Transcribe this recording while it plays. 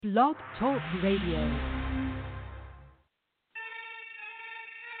Blog Talk Radio.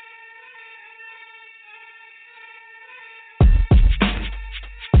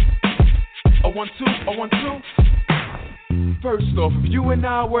 Oh, 1, 2, oh, 1, 2. First off, if you and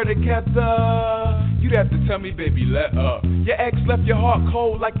I were together, you'd have to tell me, baby, let up. Your ex left your heart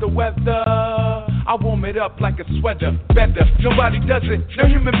cold like the weather. I warm it up like a sweater, better. Nobody does it. No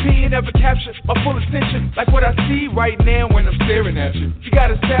human being ever captured my full attention, like what I see right now when I'm staring at you. You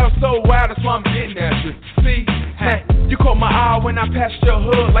got a style so wild, that's why I'm getting at you. See, hey, you caught my eye when I passed your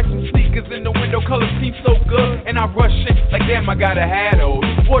hood, like some sneakers in the window. Colors seem so good, and I rush it like damn, I gotta have those.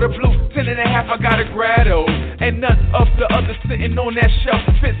 Water blue, 10 and a half, I gotta grab those. And none of the others sitting on that shelf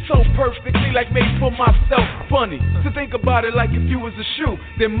fit so perfectly, like made for myself. Funny to think about it, like if you was a shoe,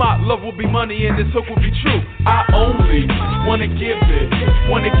 then my love would be money and this hook would be true. I only wanna give it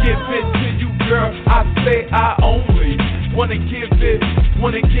to you, girl. I say I only wanna give it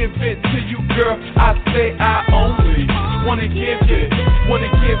to you, girl. I say I only wanna give it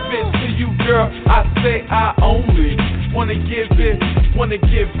to you, girl. I say I only wanna give it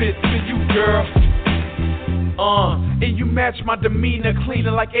to you, girl. And you match my demeanor,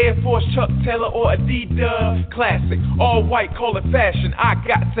 cleaner like Air Force, Chuck Taylor, or Adidas. Classic, all white, call it fashion. I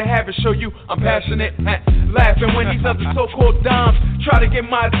got to have it, show you I'm passionate. Laughing when these other so-called dimes try to get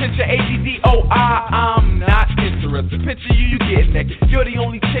my attention. I'm not interested. Picture you getting naked. You're the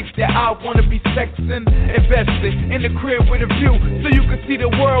only chick that I wanna be sexing. Invested in the crib with a view, so you can see the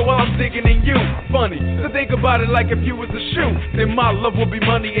world while I'm digging in you. Funny to think about it, like if you was a shoe, then my love will be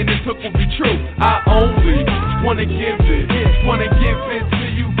money and this hook will be true. I only wanna give it to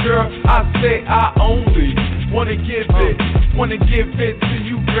you, girl. I say I only wanna give it to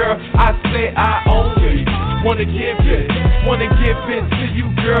you, girl. I say I only wanna give it to you,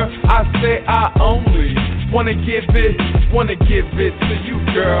 girl. I say I only wanna give it to you,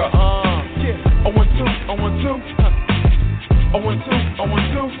 girl. Yeah. I want to. I want to. I want to. I want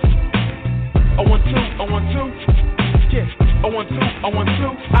to. I want to. I want to. Yeah. I want to.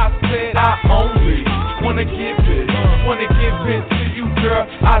 I said I only wanna give it to you, girl.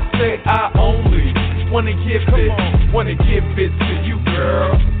 I say I only wanna give it to you,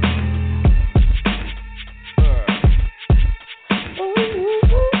 girl.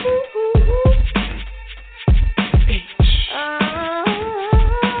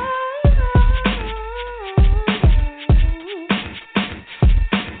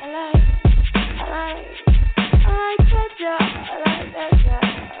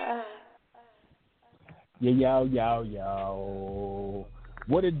 Yo.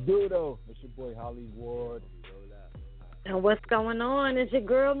 What it do, though? It's your boy, Hollywood. And what's going on? It's your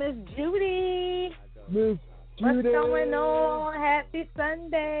girl, Miss Judy. Miss Judy. What's going on? Happy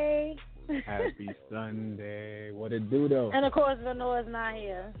Sunday. Happy Sunday. What it do, though? And, of course, Vanoa's not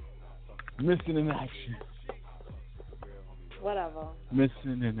here. Missing in action. Whatever.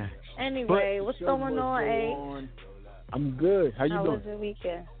 Missing in action. Anyway, what's going on, A? I'm good. How you doing? How was your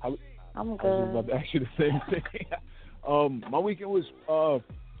weekend? I'm good. I was about to ask you the same thing. My weekend was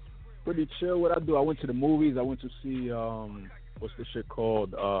pretty chill. What I do, I went to the movies. I went to see what's the shit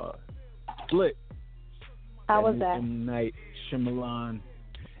called? Split. How was that? M. Night Shyamalan.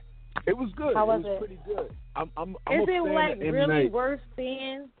 It was good. How was it? Was pretty good. I'm Is a it fan like of M. really Night. worth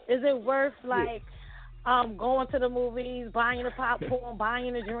seeing? Is it worth like going to the movies, buying the popcorn,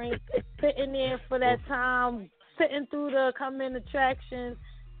 buying a drink, sitting there for that time, sitting through the coming attractions?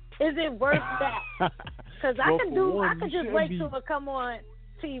 Is it worth that? Because I could just wait till it come on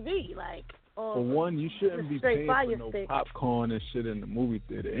TV, like. For one, you shouldn't be paying for no popcorn and shit in the movie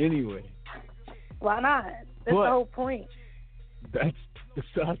theater anyway. Why not? That's the whole point. That's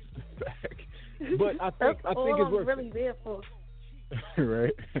besides the fact. But I think it's worth really there for.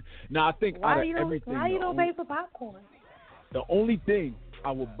 Right? Now I think why out you of everything, why you don't pay for popcorn? The only thing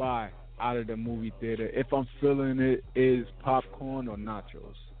I would buy out of the movie theater, if I'm feeling it, is popcorn or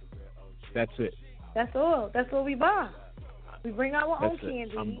nachos. That's it. That's all. That's what we buy. We bring our own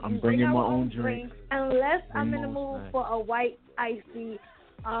candy. I'm bringing my own drink. Unless I'm in the mood for a white icy,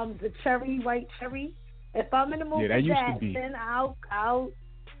 the white cherry. If I'm in the mood for that, then I'll,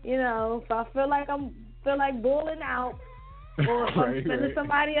 if I feel like balling out, or if I'm spending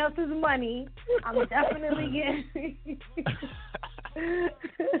somebody else's money, I'm definitely getting.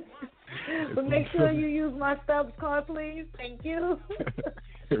 But make sure you use my Stubbs card, please. Thank you.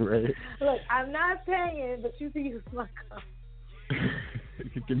 Right. Look, I'm not paying, but you can use my card. You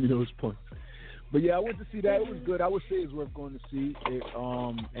can give me those points. But yeah, I went to see that. It was good. I would say it's worth going to see it.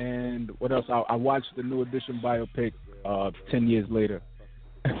 And what else? I watched the new edition biopic 10 years later.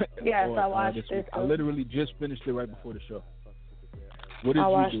 Yes, I watched it. I literally just finished it right before the show. What did I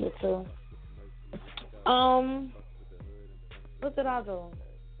you watched do? it too. What did I do?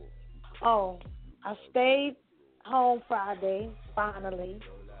 Oh, I stayed home Friday, finally.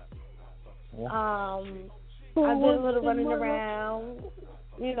 I did a little running around,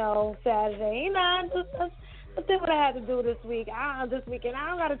 Saturday. I did what I had to do this weekend. I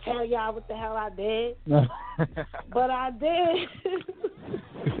don't got to tell y'all what the hell I did. But I did.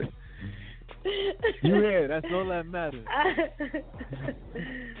 You here. That's all that matters.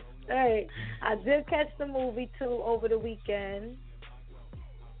 Hey, I did catch the movie, too, over the weekend.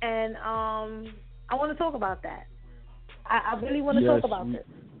 And I want to talk about that. I really want to talk about this.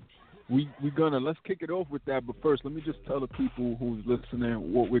 Let's kick it off with that, but first let me just tell the people who's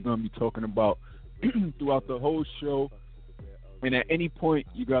listening what we're gonna be talking about throughout the whole show. And at any point,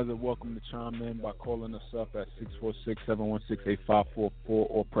 you guys are welcome to chime in by calling us up at 646-716-8544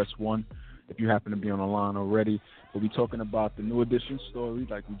 or press 1 if you happen to be on the line already. We'll be talking about the New Edition story,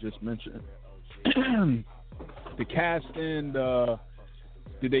 like we just mentioned. The casting,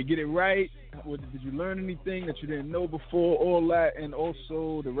 did they get it right? Did you learn anything that you didn't know before? All that, and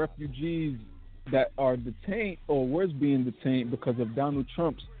also the refugees that are detained or was being detained because of Donald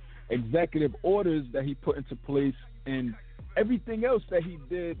Trump's executive orders that he put into place, and everything else that he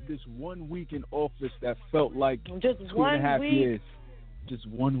did this 1 week in office that felt like just 2.5 years. Just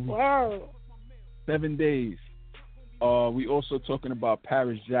 1 week. Wow. 7 days. We also talking about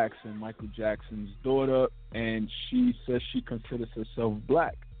Paris Jackson, Michael Jackson's daughter, and she says she considers herself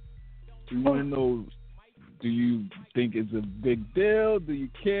black. We want to know, do you think it's a big deal? Do you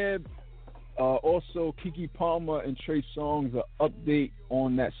care? Also, Keke Palmer and Trey Songz, an update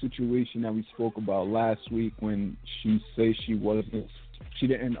on that situation that we spoke about last week when she says she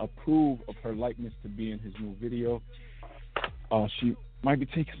didn't approve of her likeness to be in his new video. She might be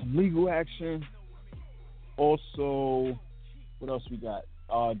taking some legal action. Also, what else we got?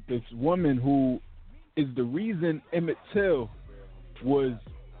 This woman who is the reason Emmett Till was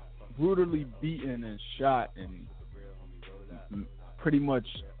brutally beaten and shot and pretty much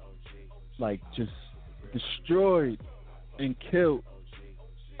just destroyed and killed.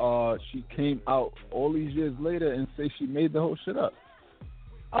 She came out all these years later and say she made the whole shit up.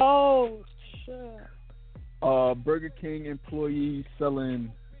 Oh, shit. Burger King employee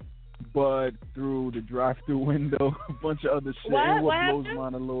selling bud through the drive-through window, a bunch of other shit. And what blows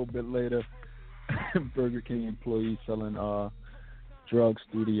mine a little bit later, Burger King employee selling drugs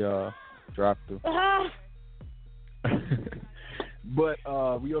through the drive-through. But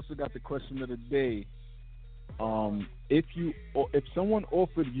we also got the question of the day. If someone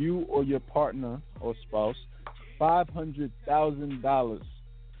offered you or your partner or spouse $500,000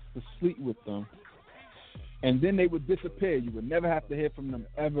 to sleep with them, and then they would disappear, you would never have to hear from them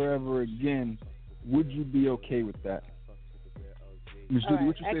ever again, would you be okay with that? Ms. Judy,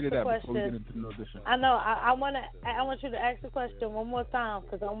 what you say to that before we get into the audition? I know. I want you to ask the question one more time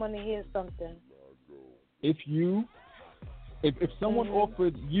because I want to hear something. If someone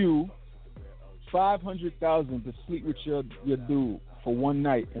offered you $500,000 to sleep with your dude for one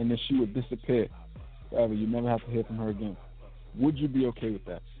night, and then she would disappear forever, you never have to hear from her again, would you be okay with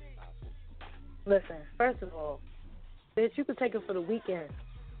that? Listen, first of all, bitch, you could take it for the weekend.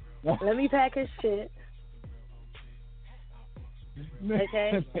 Let me pack his shit.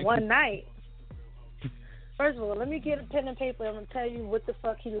 Okay? One night. First of all, let me get a pen and paper. I'm going to tell you what the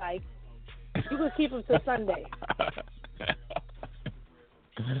fuck he likes. You can keep him till Sunday.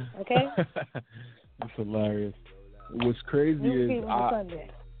 Okay? That's hilarious. What's crazy is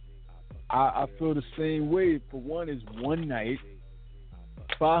I feel the same way. For one, is one night,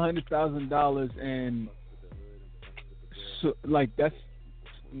 $500,000, and so,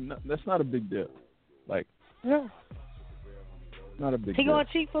 that's not a big deal. No. Not a big deal. He gonna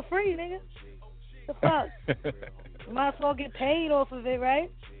cheat for free, nigga. The fuck? You might as well get paid off of it,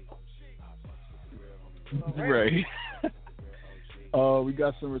 right? Right. We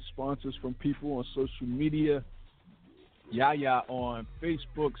got some responses from people on social media. Yaya on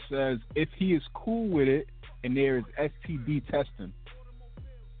Facebook says if he is cool with it and there is STD testing,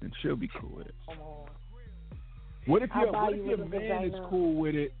 then she'll be cool with it. What if your man is cool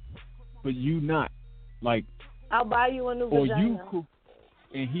with it, but you not? I'll buy you a new vagina. Or you cool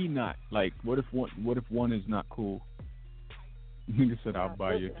and he not? What if one is not cool? Nigga said I'll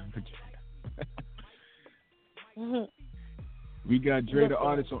buy you a vagina. We got Dre the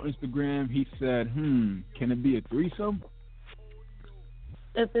artist on Instagram. He said, can it be a threesome?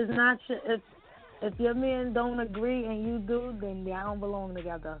 If it's not, if your men don't agree and you do, then y'all don't belong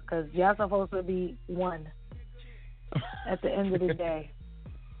together because y'all supposed to be one at the end of the day.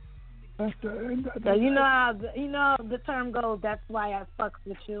 So you know how the term goes. That's why I fucks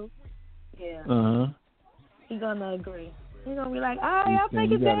with you. Yeah. He's gonna agree. He's gonna be like, all right, I'll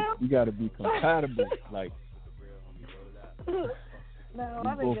take it down. You gotta be compatible, like. No,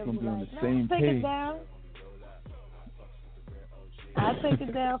 we both gonna be on the same take page. It down. I'll take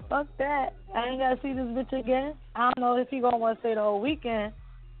it down. Fuck that. I ain't gotta see this bitch again. I don't know if he gonna want to stay the whole weekend,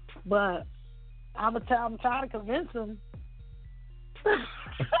 but I'm trying to convince him.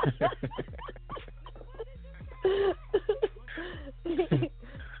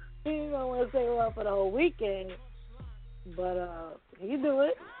 He ain't gonna want to stay around for the whole weekend, but he do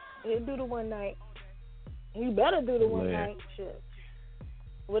it. He'll do the one night. He better do the one night. Shit.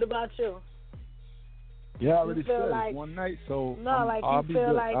 What about you? Yeah, I already said like, one night, so no, like I'll you be feel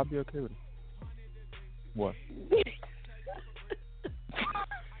good. like I'll be okay with it. What?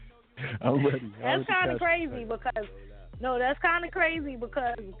 I'm ready. That's kind of crazy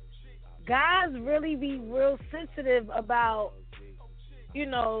because guys really be real sensitive about,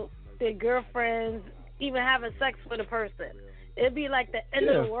 their girlfriends even having sex with a person. It'd be like the end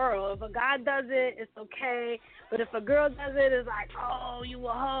of the world. If a guy does it, it's okay. But if a girl does it, it's like, oh, you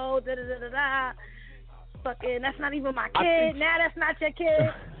a hoe, da-da-da-da-da. Fucking, that's not even my kid. Now that's not your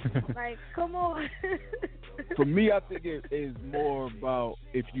kid. Like, come on. For me, I think it is more about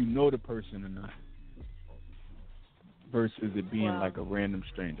if you know the person or not versus it being like a random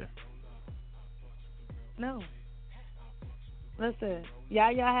stranger. No. Listen,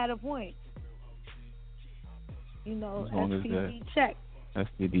 Yaya had a point. STD check.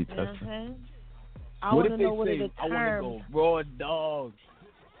 STD test. I want to know what it I want to go raw dog.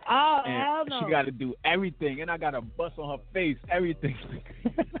 Oh, and hell no. She got to do everything, and I got to bust on her face, everything.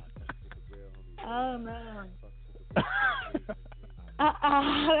 Oh, no.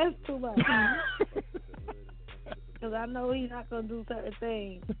 That's too much. Because I know he's not going to do certain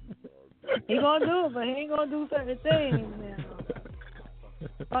things. He going to do it, but he ain't going to do certain things now.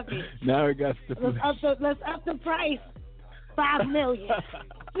 Fuck it. Now we got to let's up the price. $5 million.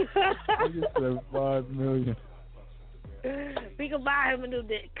 I just said $5 million. We can buy him a new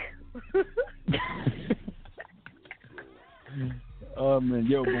dick. Oh man,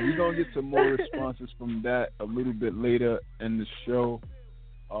 but we're gonna get some more responses from that a little bit later in the show.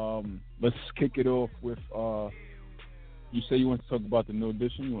 Let's kick it off with you say you want to talk about the new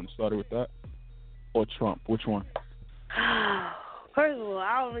edition. You want to start it with that or Trump? Which one? First of all,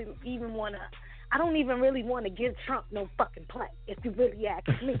 I don't even really want to give Trump no fucking play, if you really ask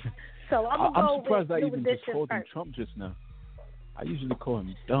me. So I'm surprised with I new even edition just called him first. Trump just now. I usually call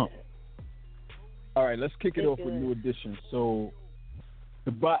him dumb. All right, let's kick it off with new edition. So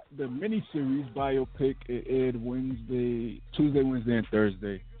the miniseries Biopic, it aired Tuesday, Wednesday, and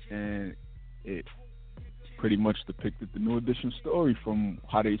Thursday, and it pretty much depicted the new edition story from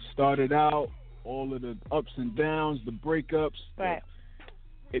how they started out, all of the ups and downs, the breakups. Right.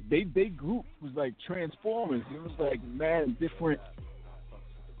 They group was like Transformers. It was like mad different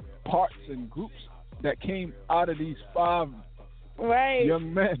parts and groups that came out of these 5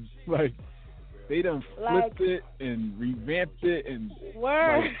 young men. Like they done flipped it and revamped it and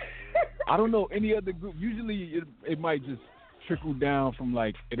like, I don't know any other group. Usually it might just trickle down from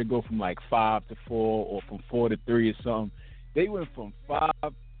like it'll go from like 5 to 4 or from 4 to 3 or something. They went from 5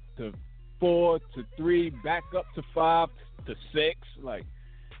 to 4 to 3 back up to 5 to 6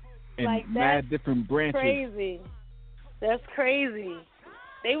 and like mad different branches. That's crazy.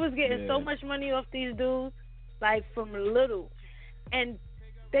 They was getting so much money off these dudes, like from little, and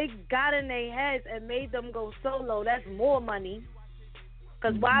they got in their heads and made them go solo. That's more money.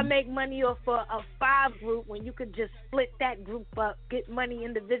 Because why make money off of a 5 group when you could just split that group up, get money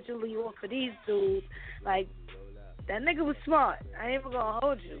individually off of these dudes? Like, that nigga was smart. I ain't even gonna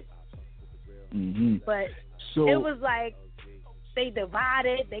hold you. But it was like they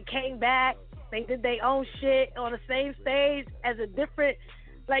divided, they came back, they did their own shit on the same stage as a different,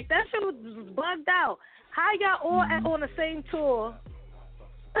 like that shit was bugged out. How y'all all on the same tour?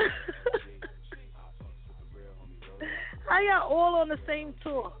 How y'all all on the same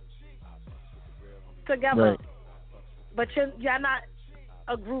tour together? Right. But y'all not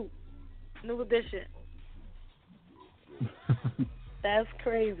a group. New edition. That's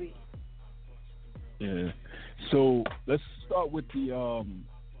crazy. Yeah. So let's start with the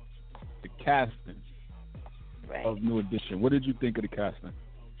casting of New Edition. What did you think of the casting?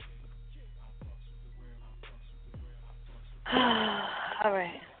 All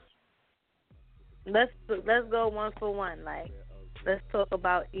right. Let's go one for one. Like, let's talk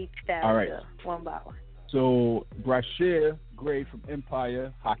about each character one by one. So Brashear Gray from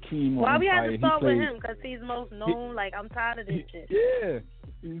Empire, Hakeem on Why Empire. We have to start with him because he's most known. I'm tired of this shit. Yeah.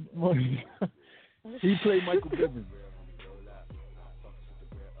 He's money. He played Michael Bivins.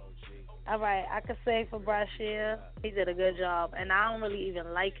 All right, I could say for Brashear, he did a good job, and I don't really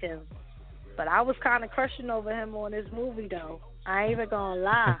even like him. But I was kind of crushing over him on this movie, though. I ain't even gonna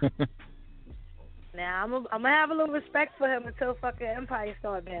lie. Now, I'm gonna have a little respect for him until fucking Empire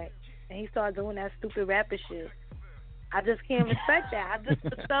start back, and he start doing that stupid rapper shit. I just can't respect that.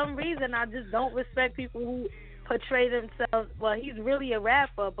 For some reason, I just don't respect people who portray themselves. Well, he's really a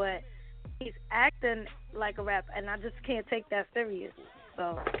rapper, but he's acting like a rapper, and I just can't take that serious.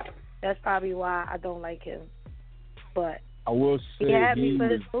 So that's probably why I don't like him. But I will say he had me for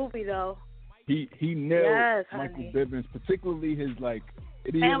this movie, though. He nailed Michael honey. Bivins, particularly his like.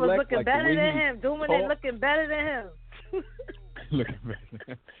 Man was looking better than him. Doing it looking better than him. Looking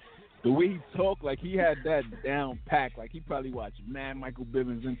better. The way he talked, like he had that down pack. Like he probably watched mad Michael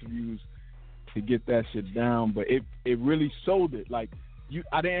Bivins interviews to get that shit down. But it really sold it. Like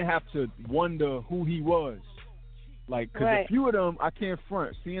I didn't have to wonder who he was. Like, because a few of them, I can't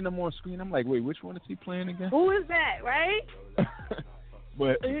front. Seeing them on screen, I'm like, wait, which one is he playing again? Who is that, right?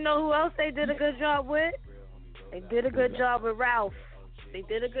 But you know who else they did a good job with? They did a good job with Ralph.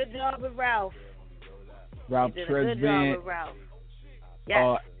 Ralph did Tresvant. A good job with Ralph.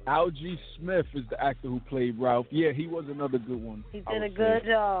 Yes. Algie Smith is the actor who played Ralph. Yeah, he was another good one. He did a good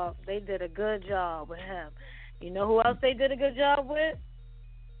job. They did a good job with him. You know who else they did a good job with?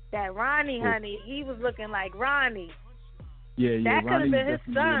 That Ronnie, honey. He was looking like Ronnie. Yeah. That could have been his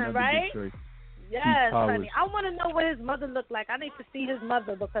son, right? Yes, Powers. honey. I want to know what his mother looked like. I need to see his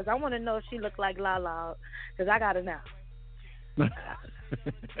mother because I want to know if she looked like Lala. Because I got to know.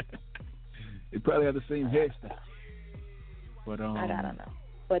 They probably have the same hairstyle. But I gotta know.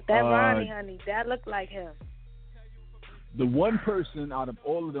 But that Ronnie, honey, that looked like him. The one person out of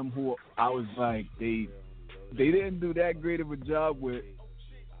all of them who I was like, they didn't do that great of a job with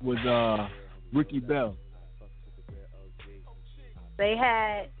was Ricky Bell. They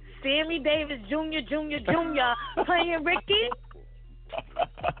had Sammy Davis Jr. playing Ricky.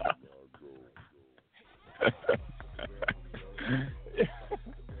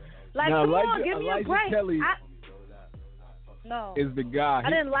 Like, now, come on, give me a break. Kelly no, is the guy. I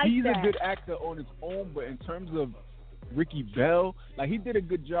didn't like He's that. a good actor on his own, but in terms of Ricky Bell, like he did a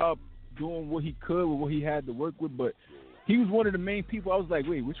good job doing what he could with what he had to work with, but he was one of the main people. I was like,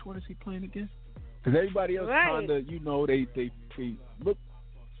 wait, which one is he playing again? Because everybody else kind of, they look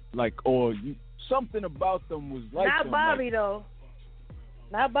like, or something about them was like not them, Bobby like, though.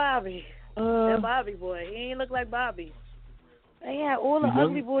 Not Bobby. That Bobby boy. He ain't look like Bobby. They had all the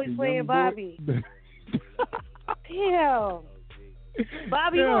ugly boys playing Bobby. Damn.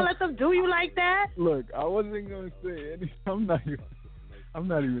 Bobby, you gonna let them do you like that? Look, I wasn't gonna say anything. I'm not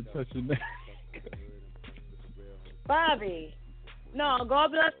even touching that. Bobby. No,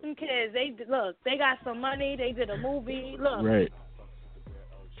 God bless them kids. They got some money. They did a movie. Look. Right.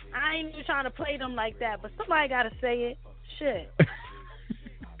 I ain't even trying to play them like that, but somebody gotta say it. Shit.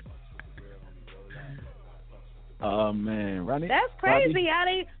 Oh man, Ronnie. That's crazy.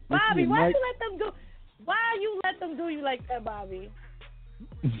 Bobby, why you let them do you like that, Bobby?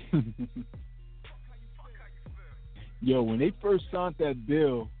 Yo, when they first signed that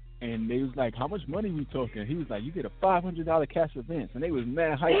deal and they was like, how much money we talking? He was like, you get a $500 cash advance, and they was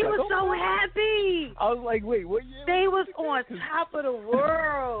mad hyped. They like, was so happy. I was like, wait, what year? They was on top of the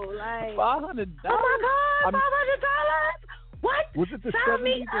world. Like $500. Oh my God, $500. What? Was it the Sign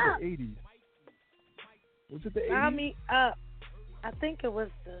 70s or the 80s? Was it the 80s? Sign me up. I think it was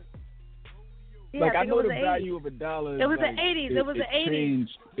the. Yeah, like I know the value of $1. It was like, the 80s. It was the 80s.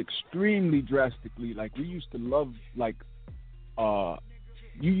 Changed extremely drastically. Like we used to love, like,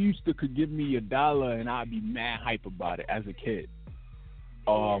 you used to could give me $1 and I'd be mad hype about it as a kid.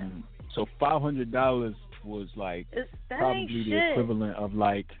 So $500 was like probably the equivalent of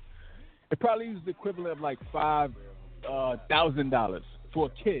like. It probably was the equivalent of like $5,000 for a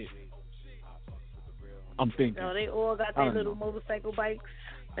kid. I'm thinking. No, they all got their little motorcycle bikes,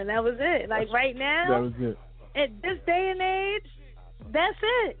 and that was it. Like right now, that was it. At this day and age, that's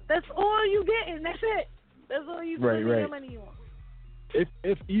it. That's all you getting. That's it. That's all you spending your money on. If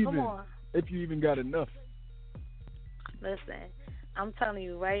you even got enough. Listen, I'm telling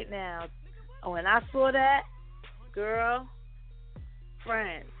you right now, when I saw that, girl,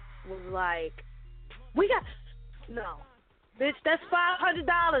 friend was like, we got no, bitch. That's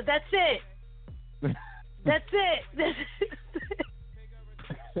 $500. That's it. That's it.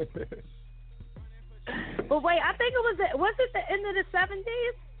 But wait, I think was it the end of the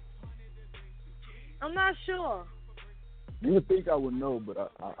 70s? I'm not sure. You would think I would know,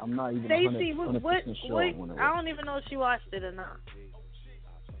 but I'm not even 100% sure when it was. I don't even know if she watched it or not.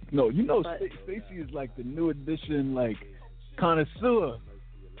 No, you know, But, Stacey is like the new edition, like connoisseur.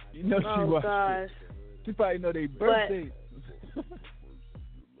 You know, she watched gosh. it. She probably know their birthday.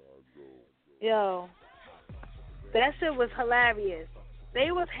 Yo, that shit was hilarious.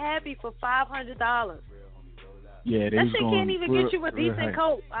 They was happy for $500. Yeah, they that was shit going can't even real, get you a decent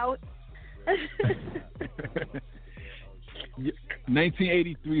coat.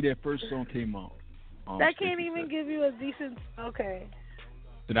 1983, their first song came out. That can't even give you a decent. Okay.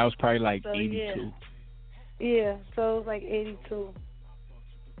 So that was probably like so, 82. Yeah, so it was like 82.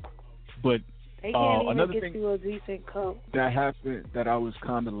 But they can't even another get thing you a decent coat. that happened that I was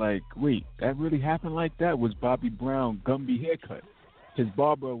kind of like, wait, that really happened like that? Was Bobby Brown Gumby haircut? His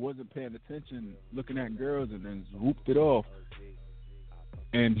barber wasn't paying attention, looking at girls, and then whooped it off,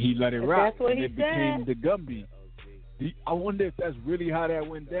 and he let it rock, and it became the Gumby. I wonder if that's really how that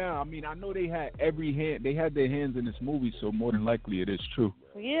went down. I mean, I know they had they had their hands in this movie, so more than likely it is true.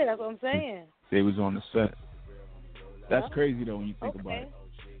 Yeah, that's what I'm saying. They was on the set. That's crazy though when you think about it.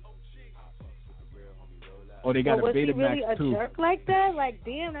 Oh, they got a Betamax too. Was he really a jerk like that? Like,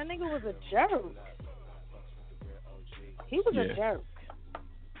 damn, that nigga was a jerk. He was a jerk.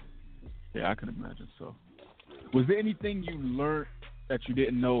 Yeah, I can imagine so. Was there anything you learned that you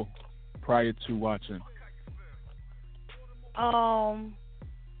didn't know prior to watching?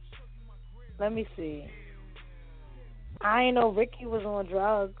 Let me see. I didn't know Ricky was on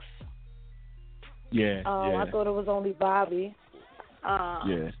drugs. Yeah, I thought it was only Bobby.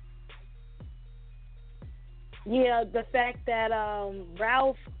 Yeah, the fact that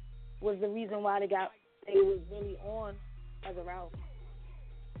Ralph was the reason why they was really on as a Ralph.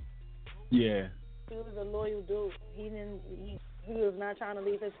 Yeah. He was a loyal dude. He was not trying to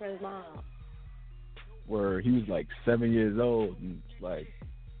leave his friend's mom. Where he was like 7 years old, and like,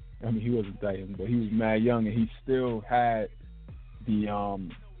 I mean, he wasn't that young, but he was mad young, and he still had the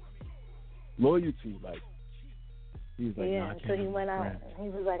loyalty. Like, he was like, yeah. So he went out. He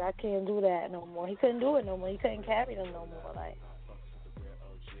was like, I can't do that no more. He couldn't do it no more. He couldn't carry them no more. Like,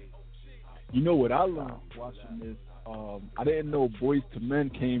 you know what I learned watching this? I didn't know Boys to Men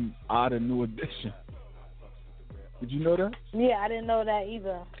came out of New Edition. Did you know that? Yeah, I didn't know that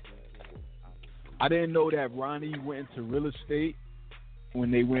either. I didn't know that Ronnie went into real estate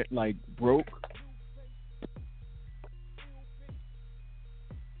when they went like broke.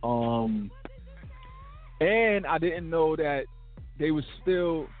 And I didn't know that they were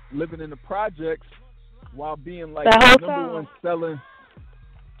still living in the projects while being like the number one selling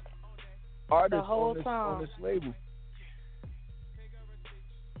artist on this label.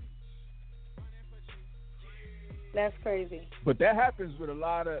 That's crazy. But that happens with a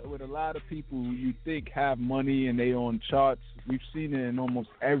lot of people who you think have money and they on charts. We've seen it in almost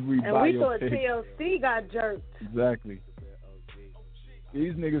every biopic. And we thought TLC got jerked. Exactly.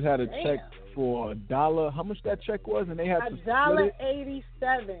 These niggas had a check for $1. How much that check was, and they had to split it.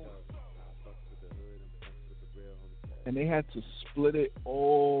 $1.87. And they had to split it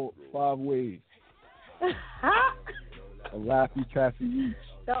all 5 ways. A Laffy Taffy each.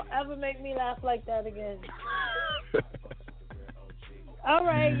 Don't ever make me laugh like that again. All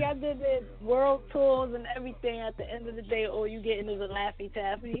right, y'all did the world tours and everything. At the end of the day, all you getting is a Laffy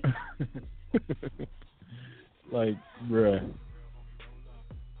Taffy. Like, bruh.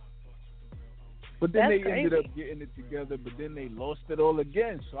 But then That's they ended up getting it together, but then they lost it all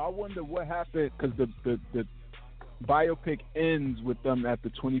again. So I wonder what happened, because the biopic ends with them at the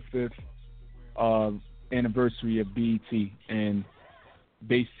 25th anniversary of BET, and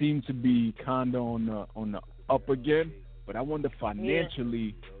they seem to be kind of on the up again. But I wonder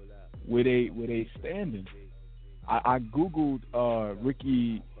financially where they standing. I googled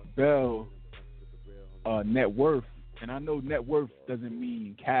Ricky Bell net worth, and I know net worth doesn't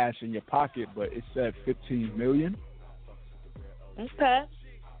mean cash in your pocket, but it said $15 million. Okay.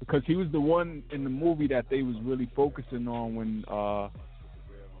 Because he was the one in the movie that they was really focusing on when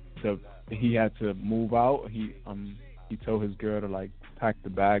he had to move out. He told his girl to like pack the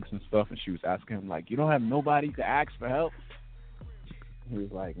bags and stuff, and she was asking him like, "You don't have nobody to ask for help?" He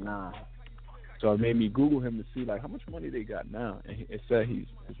was like, "Nah." So it made me Google him to see like how much money they got now, and it said his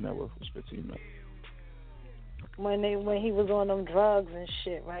net worth was $15 million. When he was on them drugs and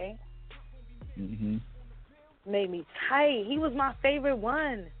shit, right? Mhm. Made me tight. He was my favorite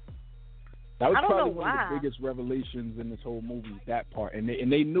one. That was probably one of the biggest revelations in this whole movie, that part. And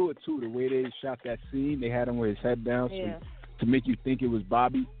they knew it, too, the way they shot that scene. They had him with his head down to make you think it was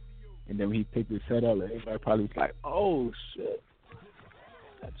Bobby. And then when he picked his head up, everybody probably was like, oh, shit,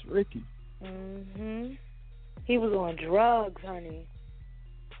 that's Ricky. Mhm. He was on drugs, honey.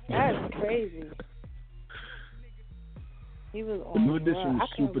 That's crazy. He was The on New Edition was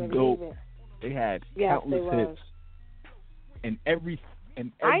super dope. It. They had Yes, countless hits. And every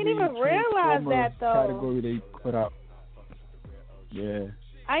I didn't even realize that though. Category they put out. Yeah.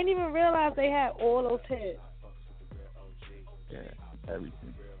 I didn't even realize they had all those hits. Yeah,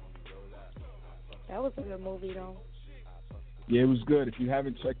 everything. That was a good movie though. Yeah, it was good. If you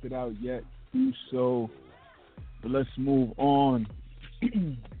haven't checked it out yet, do so. But let's move on.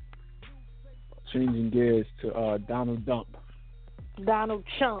 Changing gears to Donald Trump. Donald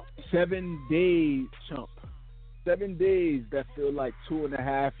Trump. 7 days, Trump. 7 days that feel like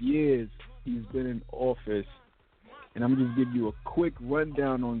 2.5 years he's been in office. And I'm just giving you a quick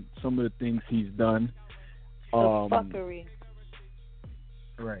rundown on some of the things he's done. The fuckery.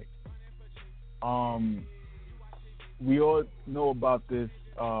 Right. We all know about this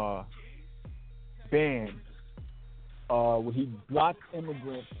ban where he blocked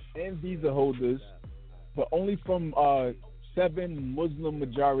immigrants and visa holders, but only from 7 Muslim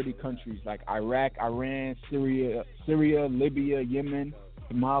majority countries like Iraq, Iran, Syria, Libya, Yemen,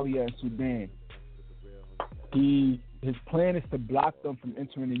 Somalia, and Sudan. His plan is to block them from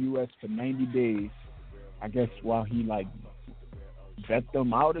entering the U.S. for 90 days. I guess while he vet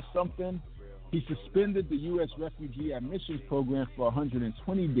them out or something. He suspended the U.S. refugee admissions program for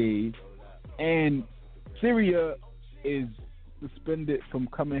 120 days, and Syria is suspended from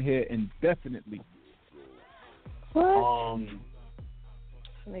coming here indefinitely. What?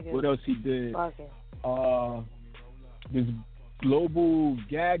 What else he did? This global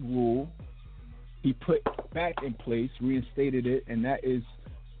gag rule he put back in place, reinstated it, and that is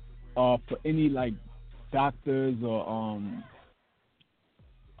for any doctors or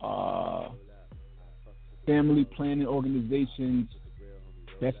family planning organizations.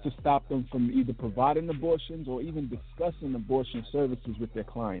 That's to stop them from either providing abortions or even discussing abortion services with their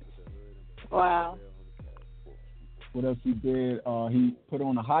clients. Wow. What else he did? He put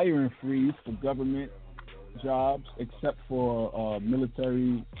on a hiring freeze for government jobs, except for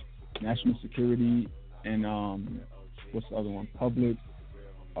military, national security, and what's the other one? Public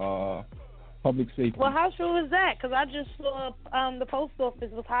safety. Well, how true is that? Because I just saw the post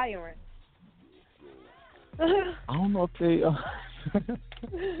office was hiring. I don't know if they.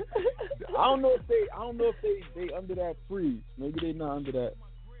 I don't know if they under that freeze. Maybe they not under that.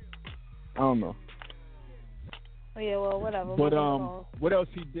 I don't know. Oh, yeah, well, whatever. But what else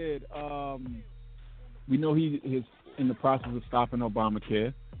he did? We know he is in the process of stopping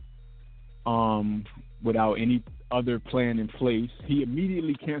Obamacare. Without any other plan in place, he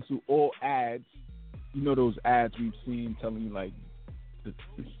immediately canceled all ads. You know those ads we've seen telling you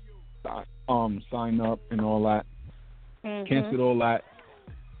sign up and all that. Mm-hmm. Canceled all that.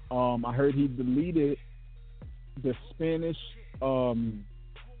 I heard he deleted the Spanish, what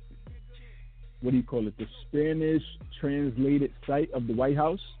do you call it? The Spanish translated site of the White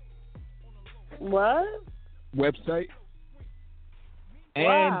House. What? Website.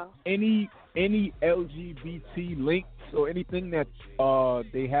 Wow. And any LGBT links or anything that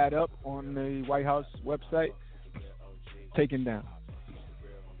they had up on the White House website, taken down.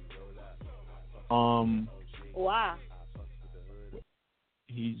 Wow.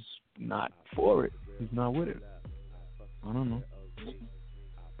 He's not for it. He's not with it. I don't know.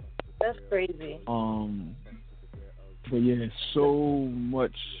 That's crazy. But yeah, so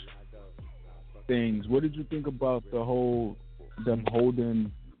much things. What did you think about them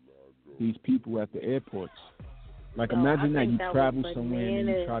holding these people at the airports? Imagine that you travel somewhere and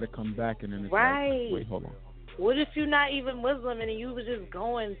then you try to come back and then it's right. Wait, hold on. What if you're not even Muslim and you were just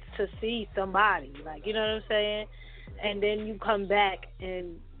going to see somebody? You know what I'm saying? And then you come back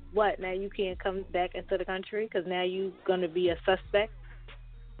and what? Now you can't come back into the country because now you're going to be a suspect?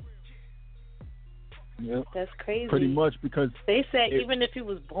 Yep. That's crazy. Pretty much, because they said even if you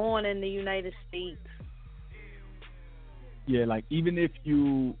was born in the United States. Yeah, even if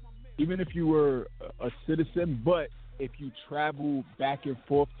you were a citizen, but if you travel back and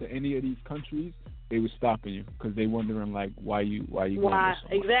forth to any of these countries, they were stopping you because they wondering why you going there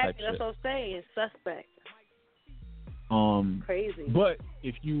so exactly? That's what I'm saying. Suspect. Crazy. But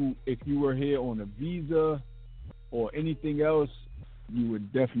if you were here on a visa or anything else, you were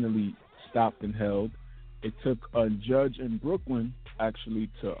definitely stopped and held. It took a judge in Brooklyn actually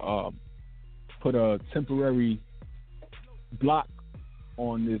to put a temporary block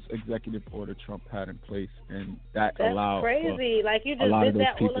on this executive order Trump had in place, and that's allowed crazy. You just a lot did of those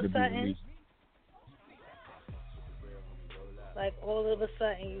that people all of to a be sudden. released. All of a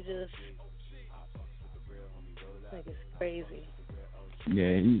sudden, you just it's crazy.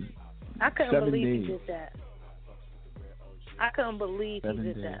 Yeah, I couldn't 7 believe days. he did that. I couldn't believe 7 he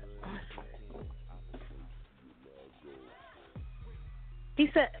did days. that. He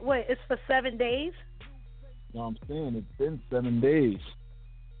said, wait, it's for 7 days? No, I'm saying it's been 7 days.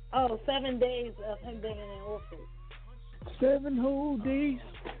 Oh, 7 days of him being in an orphan. 7 whole days?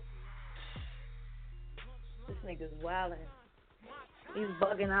 This nigga's wildin'. He's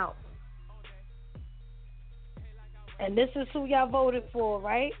bugging out. And this is who y'all voted for,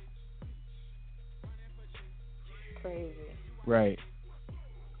 right? Crazy. Right.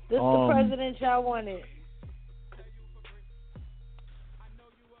 This the president y'all wanted.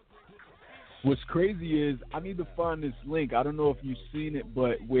 What's crazy is I need to find this link. I don't know if you've seen it,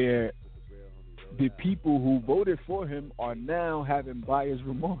 but where the people who voted for him are now having buyer's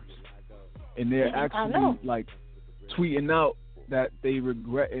remorse, and they're actually like tweeting out that they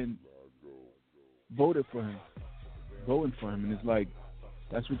regretting voting for him, and it's like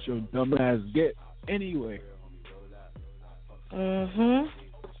that's what your dumb ass get anyway. Mhm.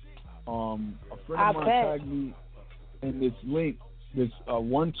 A friend of mine tagged me in this link. This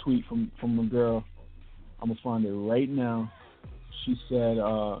one tweet from a girl. I'm gonna find it right now. She said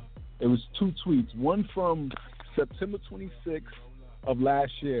it was 2 tweets. One from September 26th of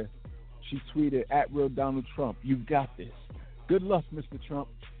last year. She tweeted @real Donald Trump. You've got this. Good luck, Mr. Trump.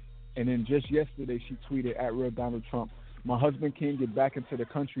 And then just yesterday she tweeted @real Donald Trump. My husband can't get back into the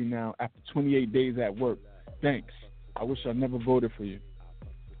country now after 28 days at work. Thanks. I wish I never voted for you.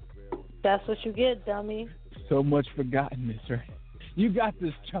 That's what you get, dummy. So much forgottenness, right? You got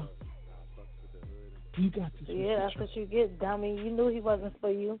this, Trump. You got this. Yeah, that's Trump. what you get, dummy. You knew he wasn't for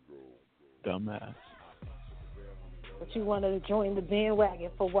you. Dumbass. But you wanted to join the bandwagon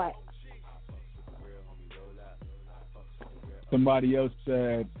for what? Somebody else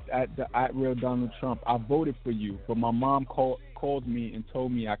said at real Donald Trump, I voted for you, but my mom called me and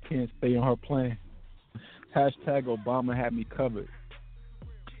told me I can't stay on her plan. Hashtag Obama had me covered.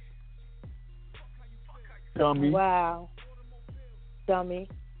 Dummy. Wow. Dummy.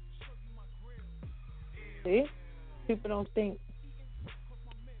 See? People don't think.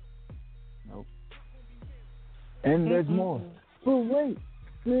 Nope. And there's more. But wait,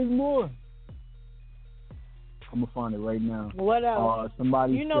 there's more. I'm gonna find it right now. What else?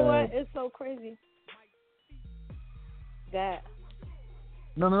 Somebody you know said, what? It's so crazy. That.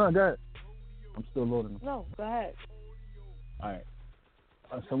 No, go ahead. I'm still loading. No, go ahead. All right.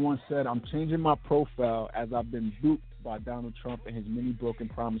 Someone said, I'm changing my profile as I've been duped by Donald Trump and his many broken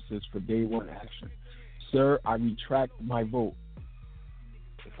promises for day one action. Sir, I retract my vote.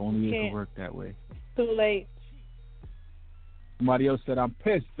 If only it could work that way. Too late. Somebody else said, I'm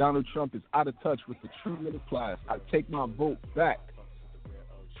pissed. Donald Trump is out of touch with the true middle class. I take my vote back.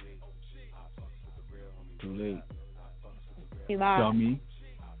 Too late. He lied. Dummy.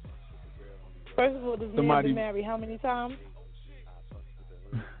 First of all, this man been married how many times?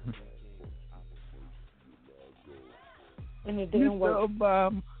 And it didn't work.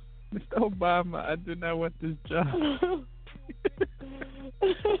 Mr. Obama, I do not want this job.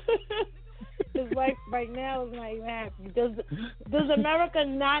 His wife right now is not even happy. Does America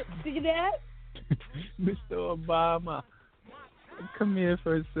not see that? Mr. Obama, come here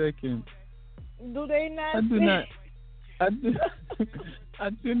for a second. Do they not? I do not. I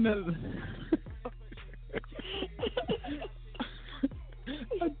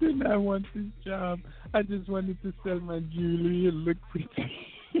do not want this job. I just wanted to sell my jewelry and look pretty.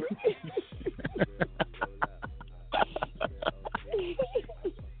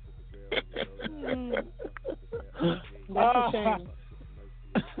 That's a shame.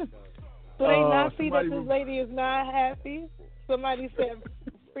 Do they not see that this lady is not happy? Somebody said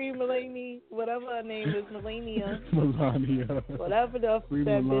free Melania, whatever her name is, Melania. Whatever the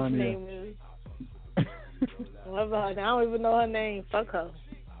that bitch name is. Whatever her, I don't even know her name. Fuck her.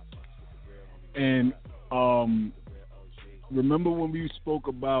 And remember when we spoke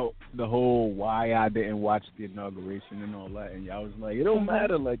about the whole why I didn't watch the inauguration and all that, and y'all was like, it don't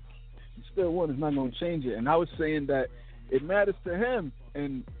matter, like, you still won, it's not going to change it. And I was saying that it matters to him,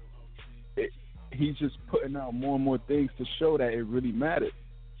 and he's just putting out more and more things to show that it really mattered.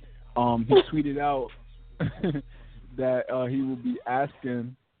 He tweeted out that he will be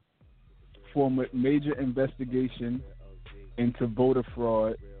asking for a major investigation into voter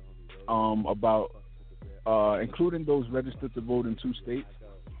fraud, about including those registered to vote in 2 states,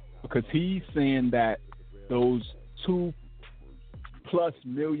 because he's saying that those 2+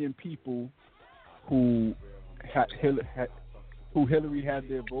 million people who Hillary had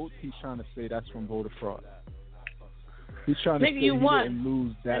their votes, he's trying to say that's from voter fraud. He's trying to say he didn't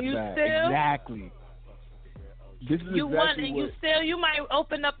lose that bad. Exactly. This is you exactly won, and what, you might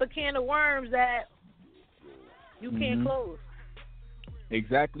open up a can of worms that you can't close.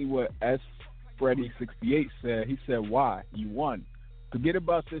 Exactly what S. Freddy 68 said. He said, "Why? You won. Forget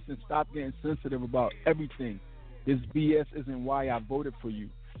about this and stop getting sensitive about everything. This BS isn't why I voted for you.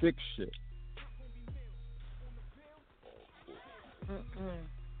 Fix shit.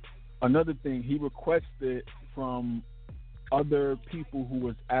 Another thing, he requested from other people who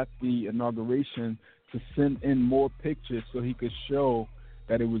was at the inauguration to send in more pictures so he could show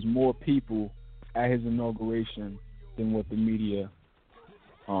that it was more people at his inauguration than what the media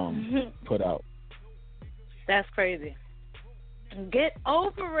put out. That's crazy. Get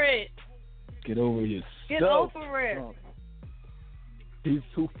over it. Get over yourself. Get over it. He's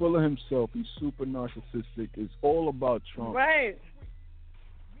too full of himself. He's super narcissistic. It's all about Trump. Right.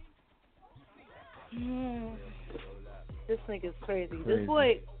 This nigga's crazy. This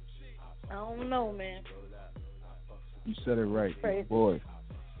boy, I don't know, man. You said it right. Crazy. Boy.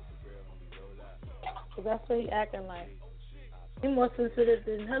 Cause that's what he acting like. He's more sensitive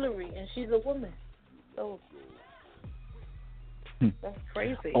than Hillary, and she's a woman. So that's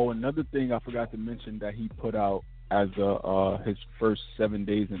crazy. Oh, another thing I forgot to mention that he put out as his first 7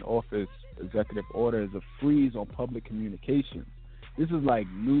 days in office executive order is a freeze on public communications. This is like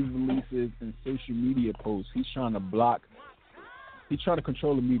news releases and social media posts. He's trying to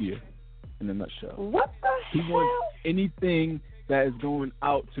control the media in a nutshell. What the hell? He wants anything that is going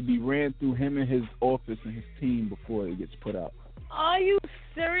out to be ran through him and his office and his team before it gets put out. Are you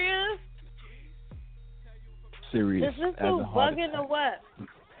serious? Serious. Is this dude bugging or what?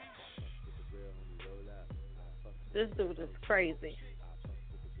 This dude is crazy.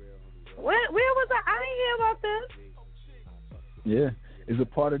 Where was I? I didn't hear about this. Yeah, it's a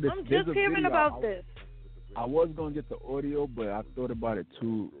part of this. I'm just hearing about this. I was gonna get the audio, but I thought about it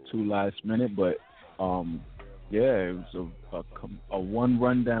too last minute. But yeah, it was a one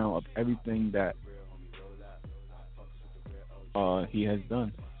rundown of everything that he has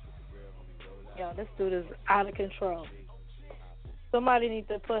done. Yo, this dude is out of control. Somebody needs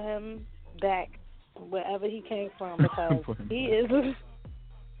to put him back wherever he came from because he is.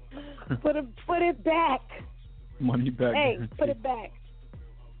 Put it back. Money back. Hey, put it back.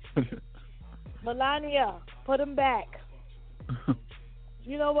 Melania, put him back.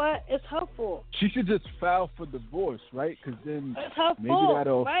 You know what? It's her fault. She should just file for divorce, right? Because then maybe fault,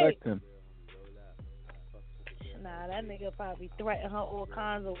 that'll affect him. Nah, that nigga probably threatened her all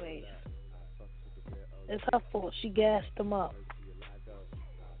kinds of ways. It's her fault. She gassed him up.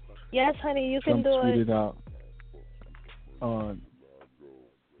 Yes, honey, you Trump can do tweeted it. Out,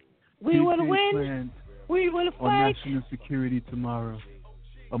 we will win. We will fight. On national security tomorrow.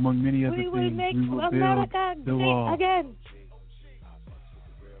 Among many other we will things, make we will America build the wall. great again.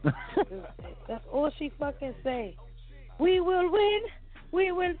 That's all she fucking say. We will win.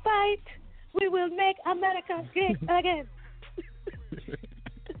 We will fight. We will make America great again.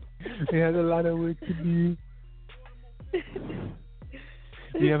 He has a lot of work to do.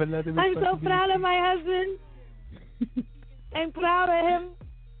 We have a lot of I'm so proud of my husband. I'm proud of him.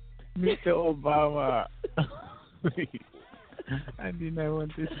 Mr. Obama. I did not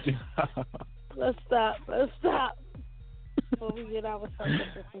want this job. Let's stop. Before we get ourselves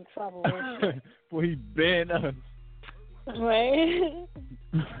into some trouble. Before he banned us. Right?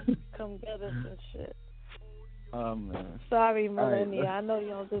 Come get us and shit. Oh, man. Sorry, Melania. I know you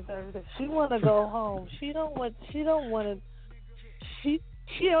don't deserve this. She want to go home. She don't want to. She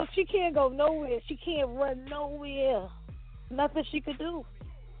can't go nowhere. She can't run nowhere. Nothing she could do.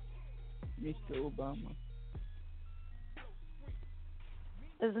 Mr. Obama.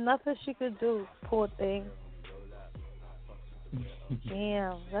 There's nothing she could do, poor thing.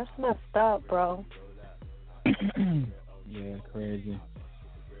 Damn, that's messed up, bro. Yeah, crazy.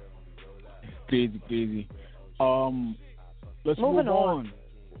 Crazy. Let's Moving move on.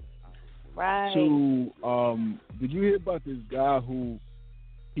 Right. To did you hear about this guy who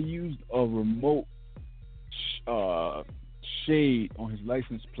he used a remote shade on his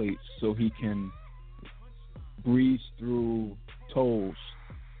license plate so he can breeze through tolls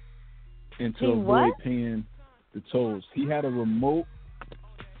and to avoid paying the tolls. He had a remote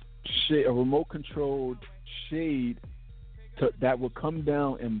controlled shade that would come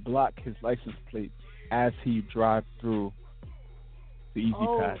down and block his license plate as he drive through the Easy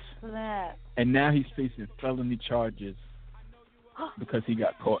Pass. Snap. And now he's facing felony charges because he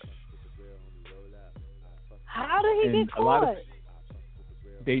got caught. How did he get caught?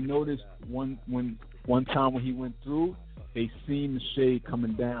 They noticed one time when he went through, they seen the shade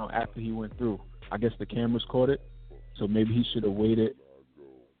coming down after he went through. I guess the cameras caught it, so maybe he should have waited.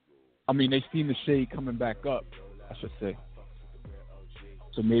 I mean, they seen the shade coming back up, I should say.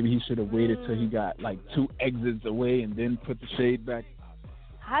 So maybe he should have waited till he got like 2 exits away and then put the shade back.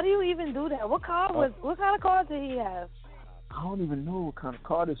 How do you even do that? What kind of car did he have? I don't even know what kind of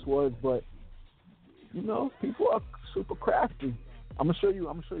car this was, but you know, people are super crafty. I'm gonna show you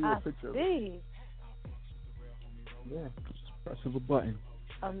a picture of it. See. Yeah, just press of a button.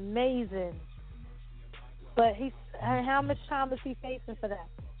 Amazing. But how much time is he facing for that?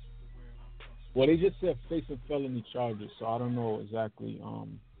 Well, they just said facing felony charges, so I don't know exactly.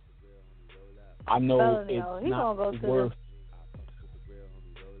 I know Felony, it's he not gonna go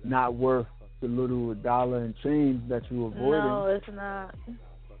worth the little $1 and change that you avoiding. No, it's not.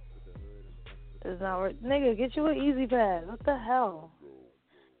 It's not worth. Nigga, get you an Easy Pass. What the hell?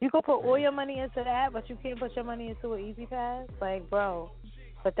 You can put all your money into that, but you can't put your money into an Easy Pass? Like, bro.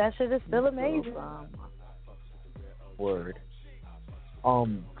 But that shit is still amazing. Word.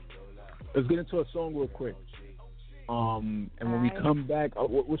 Let's get into a song real quick. And when we come back,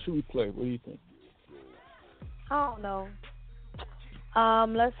 what should we play? What do you think? I don't know.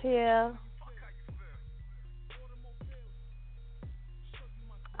 Let's hear.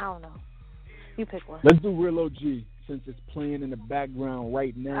 I don't know. You pick one. Let's do Real OG since it's playing in the background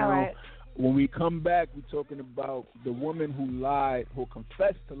right now. All right. When we come back, we're talking about the woman who lied, who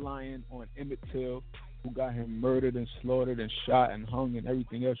confessed to lying on Emmett Till, who got him murdered and slaughtered and shot and hung and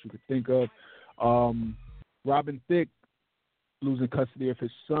everything else you could think of. Robin Thicke losing custody of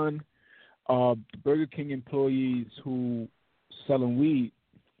his son. Burger King employees who selling weed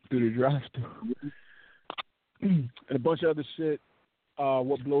through the drive-thru. And a bunch of other shit.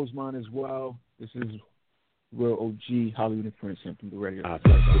 What blows mine as well. This is Real OG, Hollywood and Prince, from the radio. I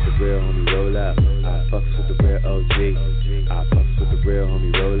fucks with the real homie, roll up. I fucks with the real OG. I fucks with the real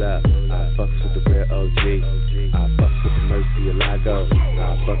homie, roll up. I fucks with the real OG. I fucks with the Mercy of Lago.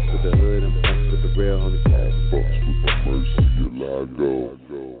 I fucks with the hood and fucks with the real homie. I fucks with the Mercy of Lago.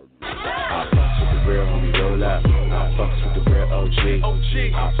 I fucks with the real homie, roll up. I fucks with the real OG.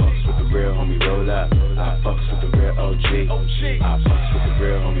 I fucks with the real homie, roll up. I fucks with the real OG. I fucks with the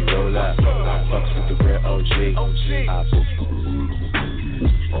real homie, roll up. I fucks with the real OG. I fucks with the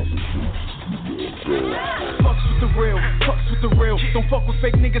Fucks with the real, fucks with the real. Don't fuck with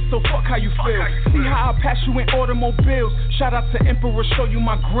fake niggas, so fuck how you feel. See how I pass you in automobiles. Shout out to Emperor, show you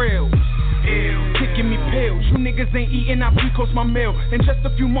my grill. Ew, kicking me pills. You niggas ain't eating, I pre-coast my meal. In just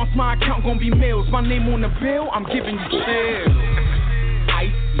a few months, my account gon' be meals. My name on the bill, I'm giving you chills.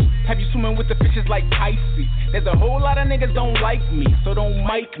 Icy, have you swimming with the fishes like Pisces? There's a whole lot of niggas don't like me, so don't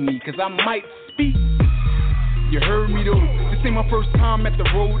mic me, cause I might speak. You heard me though, this ain't my first time at the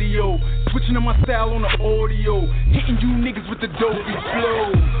rodeo. Switching to my style on the audio. Hitting you niggas with the dopey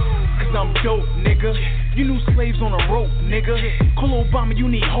flow. Cause I'm dope, nigga. You new slaves on a rope, nigga. Call Obama, you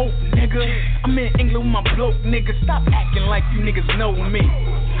need hope, nigga. I'm in England with my bloke, nigga. Stop acting like you niggas know me.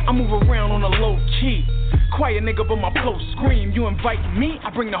 I move around on a low key. Quiet nigga, but my flow scream. You invite me, I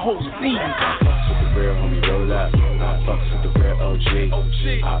bring the whole scene. I fucks with the real homie, roll up. I fucks with the real OG. I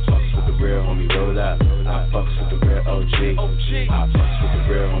fucks with the real homie, roll up. I fucks with the real OG. I fucks with the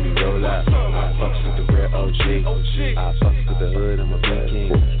real homie, roll up. I fucks with the real OG. I fucks with the hood, I'm a big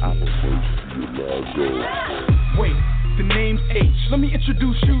king. I fucks with the Wait, the name's H. Let me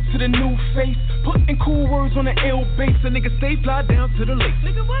introduce you to the new face. Putting cool words on the ill base. A nigga stay fly down to the lake.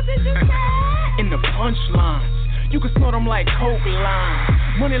 Nigga, what did you say? In the punchlines. You can snort them like coke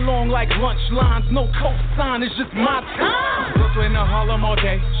lines. Money long like lunch lines. No cosign, it's just my time. Brooklyn to Harlem all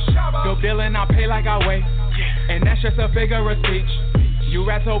day. Go dealing, I pay like I weigh. And that's just a figure of speech. You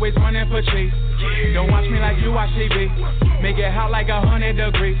rats always running for cheese. Don't watch me like you watch TV. Make it hot like 100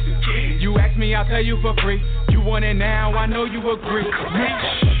 degrees. You ask me, I'll tell you for free. You want it now, I know you agree.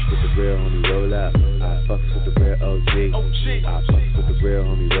 With the real homie, roll up. I fucks with the real OG. I fucks with the real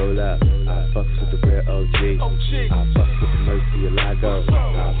homie, roll up. I fucks with the real OG. I fucks with the Mercy of Lago. I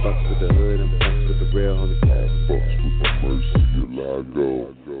fucks with the hood and fucks with the real homie. I fucks with the Mercy of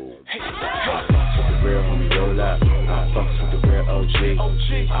Lago. I fucks with the real homie, roll up. I fucks with the real OG.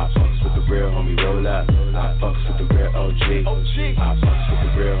 I fucks with the real homie, roll up. I fucks with the real OG. I fucks with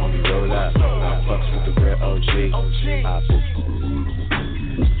the real homie, roll up. I fucks with the real OG. I fucks with the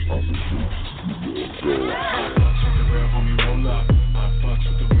hood. I fucks with the real homie, roll up. I fucks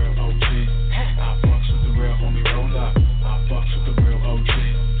with the real OG. I fucks with the real homie, roll up. I fucks with the real OG.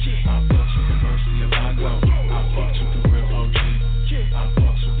 I fucks with the Mercy of Lago. I fucks with the real OG. I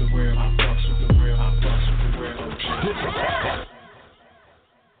fucks with the real. I fucks with the real. I fucks with the real OG.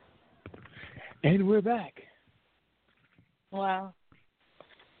 And we're back. Wow.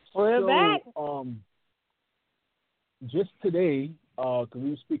 We're back. Just today, because we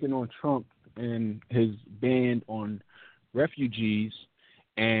were speaking on Trump and his ban on refugees,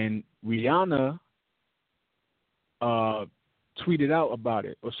 and Rihanna tweeted out about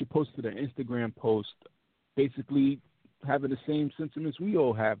it, or she posted an Instagram post basically having the same sentiments we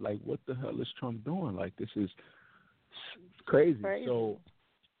all have. Like, what the hell is Trump doing? Like, this is crazy. So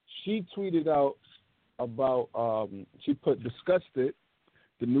she tweeted out about, she put, disgusted.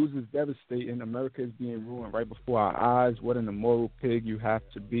 The news is devastating. America is being ruined right before our eyes. What an immoral pig you have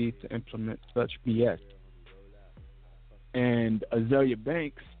to be to implement such BS. And Azalea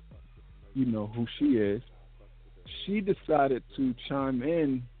Banks, you know who she is, she decided to chime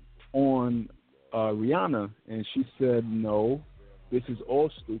in on Rihanna, and she said, no, this is all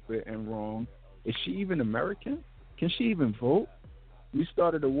stupid and wrong. Is she even American? Can she even vote? We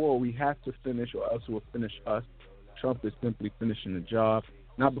started a war we have to finish, or else it will finish us. Trump is simply finishing the job,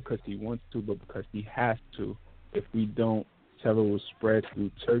 not because he wants to, but because he has to. If we don't, terror will spread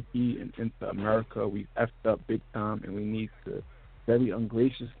through Turkey and into America. We effed up big time, and we need to very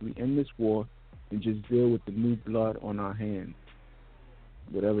ungraciously end this war and just deal with the new blood on our hands,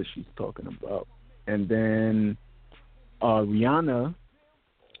 whatever she's talking about. And then Rihanna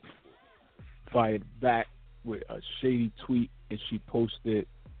fired back with a shady tweet, and she posted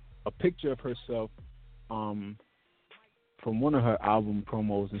a picture of herself from one of her album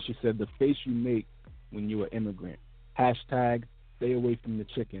promos, and she said, the face you make when you're an immigrant. Hashtag stay away from the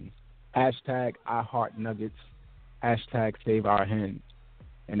chickens. Hashtag I heart nuggets. Hashtag save our hens.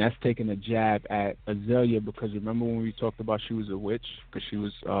 And that's taking a jab at Azalea, because remember when we talked about she was a witch because she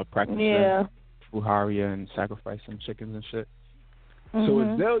was practicing Buharia and sacrificing chickens and shit. So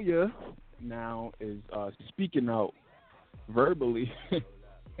Azalea now is speaking out verbally,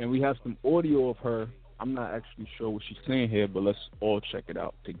 and we have some audio of her. I'm not actually sure what she's saying here, but let's all check it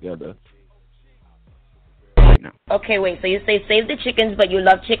out together right now. Okay, wait, so you say save the chickens, but you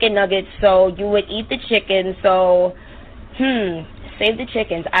love chicken nuggets, so you would eat the chicken, so, save the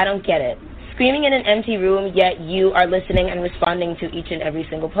chickens. I don't get it. Screaming in an empty room, yet you are listening and responding to each and every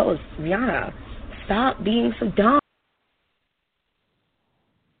single post. Rihanna, stop being so dumb.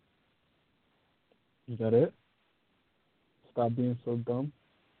 Is that it? Stop being so dumb?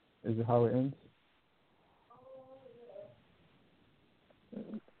 Is it how it ends?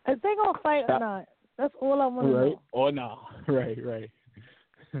 Is they gonna fight or not? That's all I want to know. Or no. Right.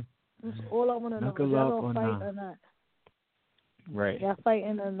 That's all I want to know. Is y'all gonna fight or not? Right. Y'all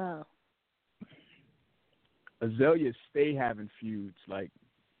fighting or not? Azalea stay having feuds. Like,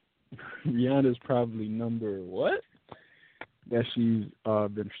 Rihanna's probably number what? That she's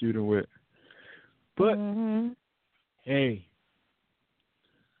been feuding with. But, hey,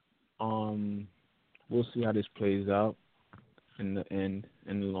 we'll see how this plays out in the end,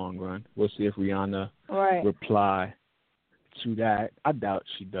 in the long run. We'll see if Rihanna reply to that. I doubt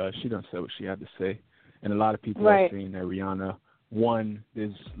she does. She done said what she had to say. And a lot of people are saying that Rihanna won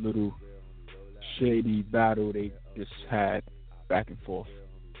this little shady battle they just had back and forth.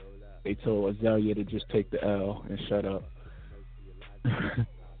 They told Azalea to just take the L and shut up.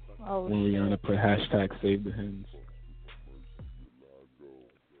 When Rihanna put hashtag save the hens.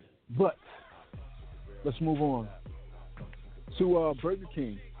 But let's move on to Burger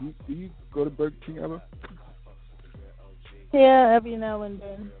King. Do you go to Burger King ever? Yeah, every now and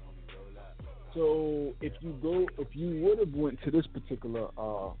then. So if you would have went to this particular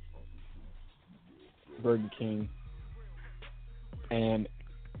Burger King, and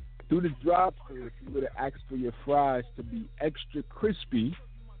through the drive-thru, if you would have asked for your fries to be extra crispy,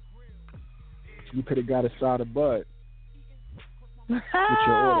 you could have got a side of bud with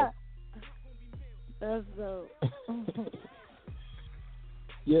your order. That's dope.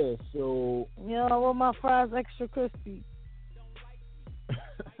 Yeah, so... Yeah, I want my fries extra crispy.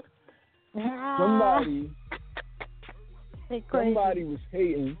 Somebody was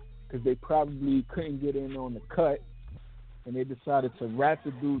hating because they probably couldn't get in on the cut, and they decided to rat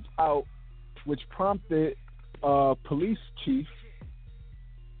the dudes out, which prompted police chief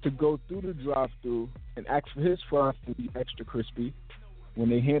to go through the drive-thru and ask for his fries to be extra crispy. When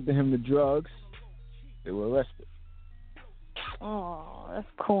they handed him the drugs, they were arrested. Oh, that's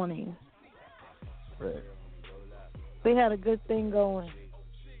corny. Right. They had a good thing going.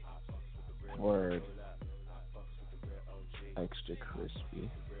 Word. Extra crispy.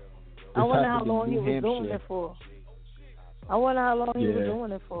 I wonder how long he was doing it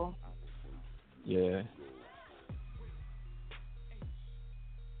for. Yeah.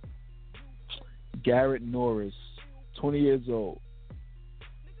 Garrett Norris, 20 years old,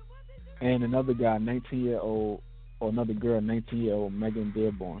 and another guy, 19-year-old, or another girl, 19-year-old Megan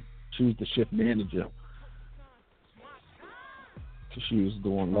Dearborn. She was the shift manager. So she was the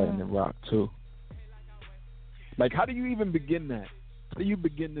one letting it rock, too. Like, how do you even begin that? How do you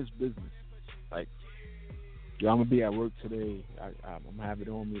begin this business? Like, yo, I'm going to be at work today. I'm going to have it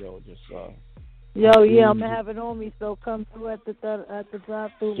on me, though. Just Yo, yeah, I'm gonna have it on me. So come through at the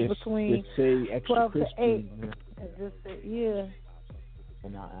drive-through between just say extra 12 crispy, to 8. man. And just say, yeah.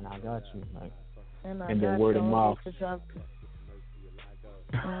 And I got you, like, And then word of mouth.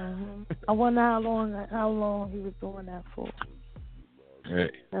 I wonder how long he was doing that for.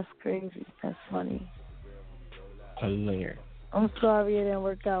 Right. That's crazy. That's funny. Hilarious. I'm sorry it didn't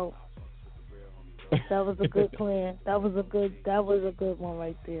work out. That was a good plan. That was a good one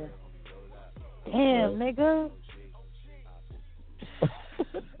right there. Damn, nigga.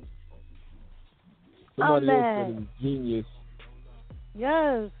 Somebody else mad. said it was genius.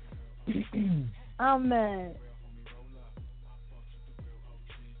 Yes. I'm mad.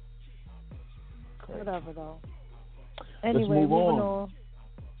 Whatever though. Anyway, Let's move moving on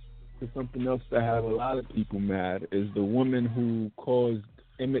to something else that had a lot of people mad. Is the woman who caused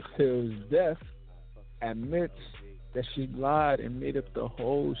Emmett Till's death admits that she lied and made up the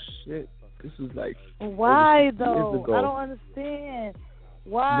whole shit. This is like why though? years ago. I don't understand.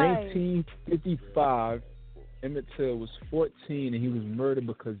 Why? 1955. Emmett Till was 14 and he was murdered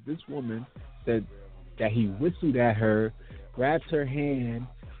because this woman said that he whistled at her, grabbed her hand,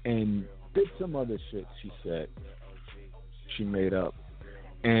 and did some other shit. She said she made up,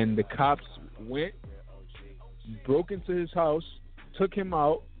 and the cops went, broke into his house, took him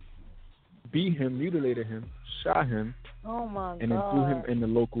out, beat him, mutilated him, shot him, oh my and God. then threw him in the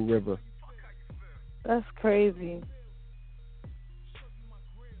local river. That's crazy.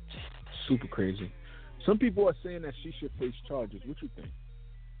 Super crazy. Some people are saying that she should face charges. What you think?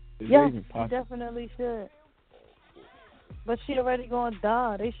 Is Yeah, that even she possible? definitely should. But she already gonna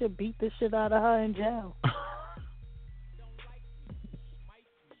die. They should beat the shit out of her in jail.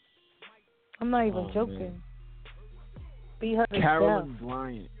 I'm not even joking. Man. Beat her to Carolyn death.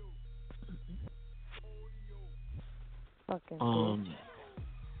 Bryant. Fucking bitch.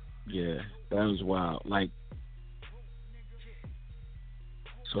 Yeah, that was wild. Like,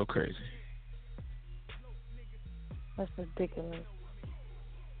 so crazy. That's ridiculous.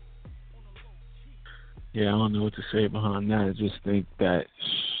 Yeah, I don't know what to say behind that. I just think that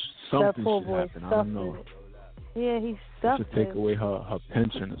something that poor should boy happen. I don't know. It. Yeah, he They stuffed should take it. away her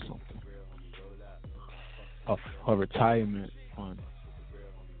pension or something. Her retirement fund.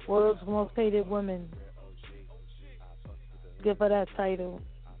 World's most hated woman. Give her that title.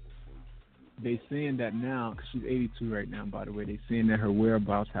 They saying that now, because she's 82 right now, by the way, they saying that her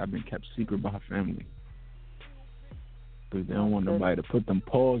whereabouts have been kept secret by her family. Because they don't want nobody to put them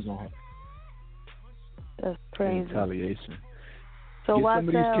paws on her. That's crazy. Retaliation. So get why some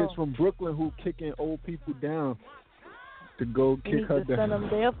of these kids from Brooklyn who kicking old people down to go kick her down. Send them,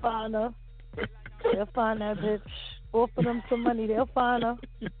 they'll find her. They'll find that bitch. Offer them some money, they'll find her.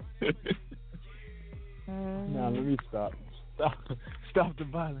 Nah, let me stop. Stop the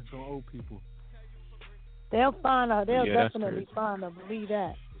violence on old people. They'll find her. They'll Yeah, definitely find her. Believe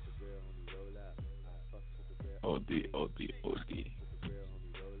that. OD.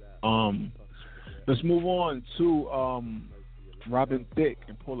 Let's move on to Robin Thicke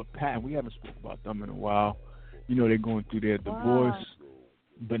and Paula Patton. We haven't spoke about them in a while. You know, they're going through their divorce.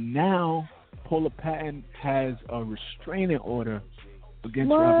 But now Paula Patton has a restraining order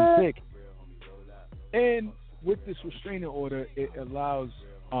against Robin Thicke. And with this restraining order, it allows,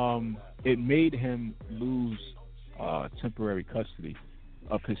 it made him lose temporary custody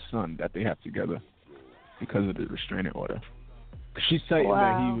of his son that they have together because of the restraining order. She's citing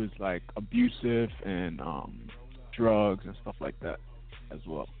that he was like abusive and drugs and stuff like that as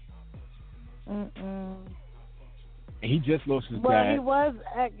well. And he just lost his dad. He was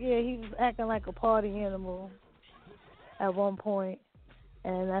acting like a party animal at one point,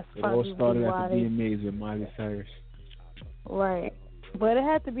 and that's probably it all started why at the VMAs with Miley Cyrus. Right, but it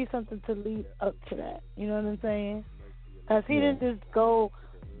had to be something to lead up to that. You know what I'm saying? Because he didn't just go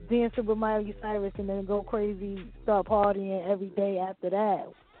dancing with Miley Cyrus and then go crazy, start partying every day after that.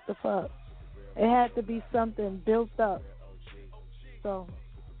 What the fuck? It had to be something built up. So,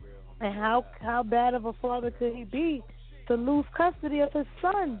 and how bad of a father could he be to lose custody of his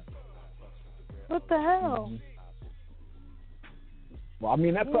son? What the hell? Well, I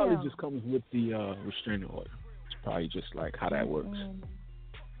mean, that probably just comes with the restraining order. It's probably just like how that works.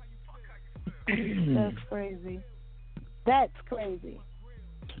 That's crazy. That's crazy.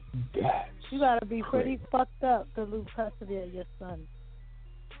 You gotta be pretty fucked up to lose custody of your son.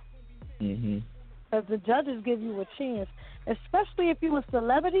 Because the judges give you a chance, especially if you're a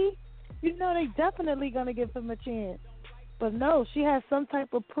celebrity. You know they definitely gonna give him a chance. But no, she has some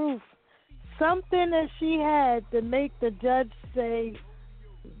type of proof, something that she had to make the judge say,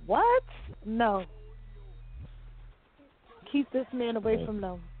 "What? No. Keep this man away from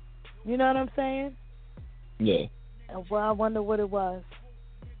them." You know what I'm saying? Yeah. And well, I wonder what it was.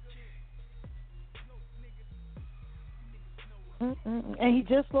 Mm-mm. And he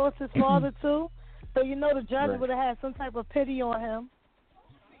just lost his father too, so you know the judge would have had some type of pity on him.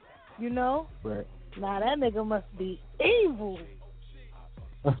 You know? Right. Nah, that nigga must be evil.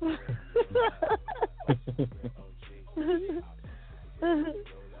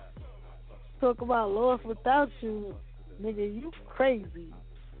 Talk about lost without you, nigga. You crazy.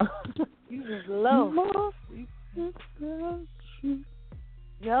 You just low.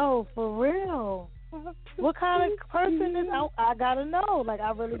 Yo, for real. What kind of person is? I gotta know. Like,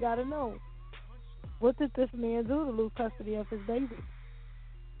 I really gotta know. What did this man do to lose custody of his baby?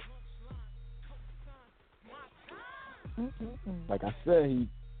 Like I said,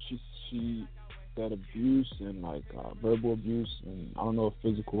 she said abuse and like verbal abuse, and I don't know if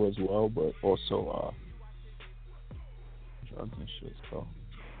physical as well, but also drugs and shit. So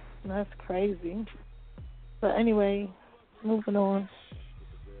that's crazy. But anyway, moving on.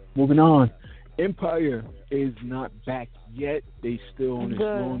 Empire is not back yet. They still on this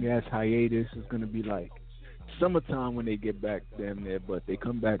long ass hiatus. It's gonna be like summertime when they get back damn near, but they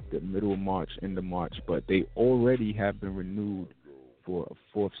come back the middle of March, end of March. But they already have been renewed for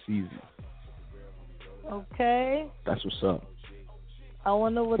a 4th season. Okay. That's what's up. I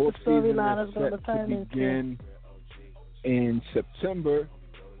wonder what the storyline is going to turn into. Begin in September.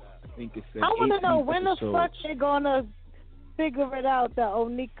 I think it's. I want to know when the episodes. fuck they're gonna figure it out that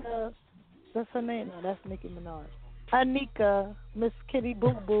Onika, that's her name. No, that's Nicki Minaj. Anika, Miss Kitty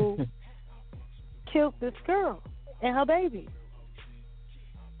Boo Boo, killed this girl and her baby.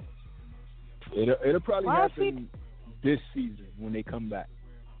 It'll probably happen this season when they come back.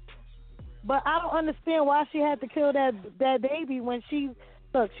 But I don't understand why she had to kill that baby when she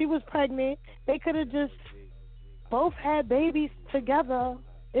was pregnant. They could have just both had babies together.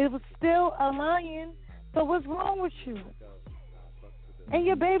 It was still a lion. So what's wrong with you? And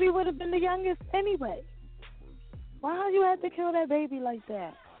your baby would have been the youngest anyway. Why you had to kill that baby like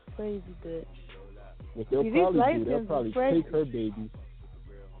that? Crazy bitch. What they'll probably take her baby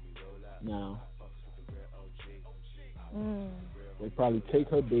now. They probably take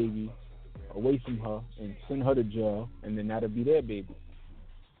her baby away from her and send her to jail, and then that'll be their baby.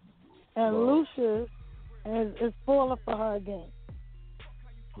 And Lucius is falling for her again.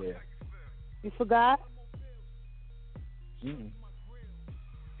 Yeah. You forgot? Mm-hmm.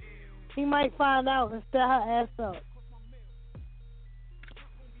 He might find out and set her ass up.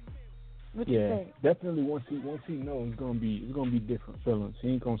 What you think? Definitely. Once he knows, it's gonna be different feelings. He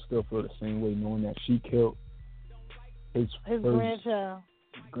ain't gonna still feel the same way knowing that she killed his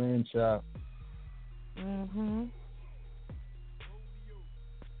grandchild. Mhm.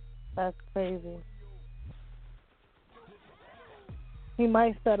 That's crazy. He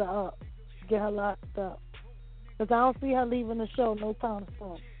might set her up, get her locked up. Because I don't see her leaving the show no time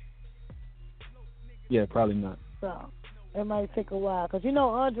soon. Yeah, probably not. So, it might take a while. Because you know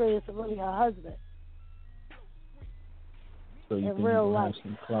Andre is really her husband. So you in think real you're life. have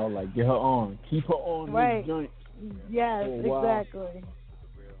some clout, like get her on. Keep her on this joint. Yes, exactly.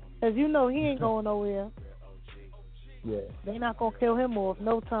 Because you know he ain't going nowhere. Yeah. They not going to kill him off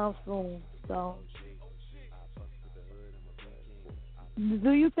no time soon. So,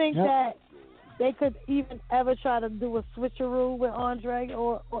 do you think that they could even ever try to do a switcheroo with Andre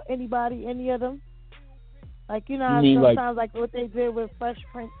or anybody, any of them? Like, you know how sometimes like what they did with Fresh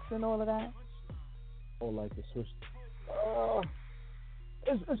Prince and all of that? Oh, like the switch.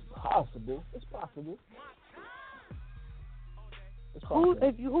 It's possible. It's possible. Who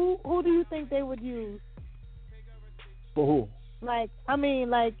do you think they would use? For who?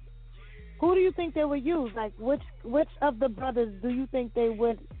 Who do you think they would use? Like, which of the brothers do you think they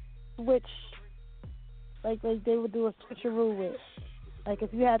would switch? Like they would do a switcheroo with? Like,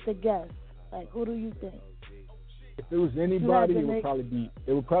 if you had to guess, like, who do you think? If it was anybody, it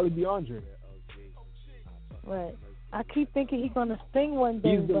would probably be Andre. Right. I keep thinking he's gonna sting one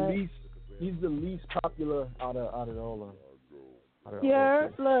day. He's the least popular out of all of them. Yeah,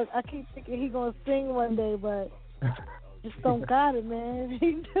 look, I keep thinking he's gonna sing one day, but just don't got it, man.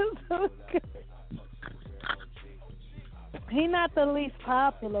 He just don't got it. He's not the least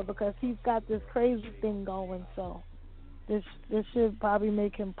popular because he's got this crazy thing going, so this should probably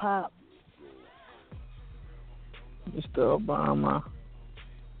make him pop. Mr. Obama.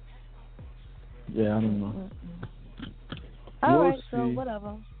 Yeah, I don't know. All right, so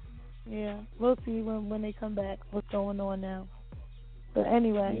whatever. Yeah, we'll see when they come back what's going on now. But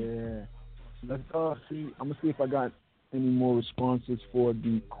anyway. Yeah. Let's see. I'm going to see if I got any more responses for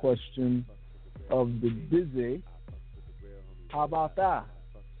the question of the Dizzy. How about that?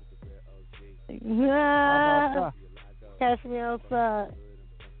 How about that? Catch me outside.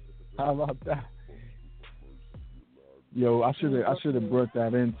 How about that? Yo, I should have brought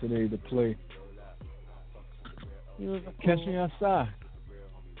that in today to play. Catch me outside.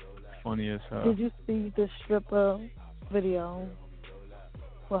 Funny as hell. Did you see the stripper video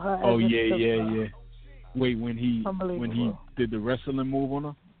with her? Oh yeah. Wait, when he did the wrestling move on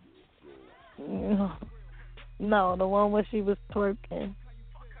her? No, the one where she was twerking.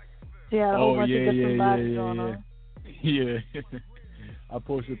 She had a whole bunch of different bodies on her. Yeah. I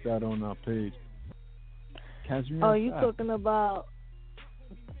posted that on our page. Catch me Oh, outside. you talking about?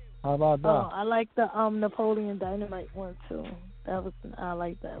 How about that? Oh, I like the Napoleon Dynamite one too. I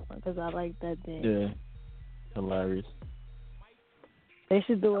like that one because I like that dance. Yeah, hilarious. They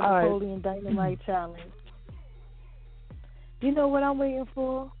should do a Napoleon Dynamite challenge. You know what I'm waiting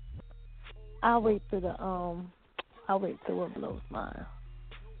for? I'll wait till what blows mine.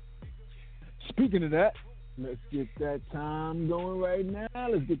 Speaking of that, let's get that time going right now.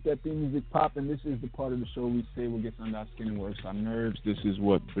 Let's get that theme music popping. This is the part of the show we say what gets under our skin and works our nerves. This is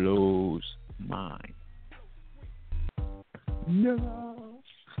what blows mine. No.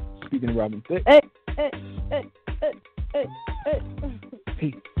 Speaking of Robin Thicke. Hey.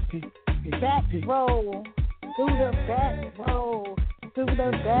 Back roll. Do the back roll. Do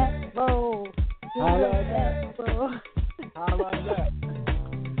the back roll. Do the back roll. How about that?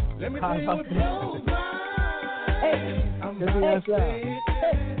 Let me tell you what blows mine. Hey. How about that?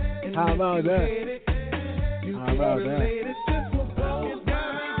 How about that?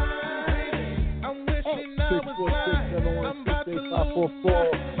 I'm wishing I was I'm about to lose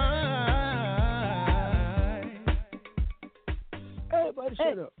my mind. Everybody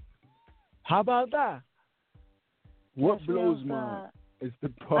shut up. How about that? What blows mine is the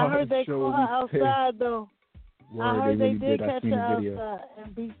part I heard they of the show caught her outside though. Word, I heard they they did I catch seen her the video. outside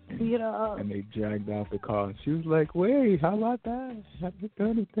and beat her up. And they dragged out the car. And she was like, wait, how about that? I haven't done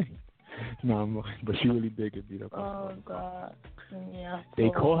anything. No, but she really did get beat up. Oh, God. Yeah. They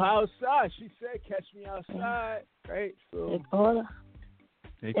call her outside. She said, catch me outside. Right? So they caught her.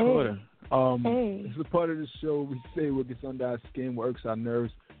 They caught her. This is a part of the show we say what gets under our skin, works our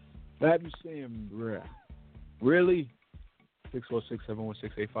nerves. I have you saying, bruh. Really?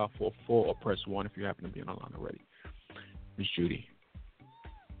 646-716-8544 or press 1 if you happen to be on the line already. Miss Judy.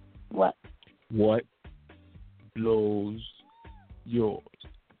 What? What blows yours?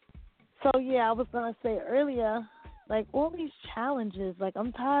 So, yeah, I was going to say earlier, like, all these challenges, like,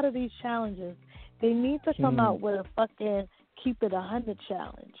 I'm tired of these challenges. They need to come out with a fucking keep it 100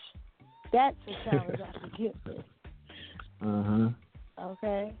 challenge. That's a challenge I could get with. Uh-huh.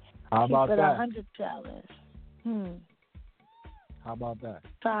 Okay? How about keep it that? 100 challenge. How about that?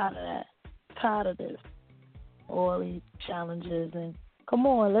 Tired of that. Tired of this. All these challenges. And come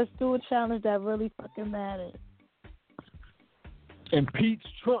on, let's do a challenge that really fucking matters. Impeach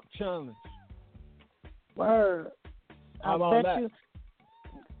Trump challenge. Word. How about that?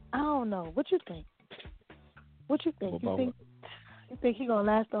 I don't know. What you think? What you think? You think he's gonna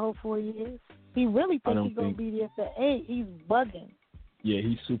last the whole 4 years? He really think he's gonna be there for 8. He's bugging. Yeah,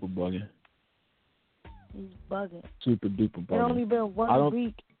 he's super bugging. He's bugging. Super duper bugging. It's only been 1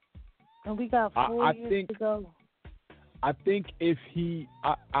 week, and we got 4 years to go. I think if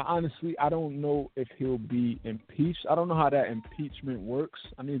I honestly, I don't know if he'll be impeached. I don't know how that impeachment works.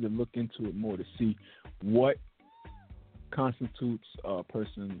 I need to look into it more to see what constitutes a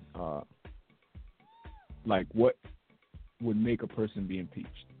person, like what would make a person be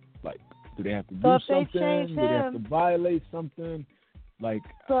impeached. Like, do they have to do something? Do they have to violate something? Like,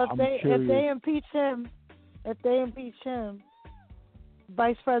 so if they impeach him,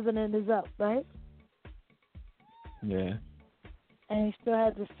 vice president is up, right? Yeah. And he still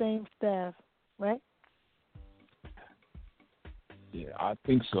has the same staff, right? Yeah, I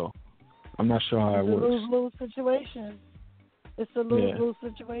think so. I'm not sure how it works. It's a lose-lose situation. It's a lose-lose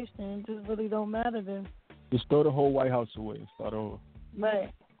situation. It just really don't matter then. Just throw the whole White House away and start over.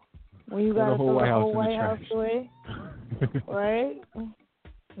 Right. When you got to throw the whole White House away, right?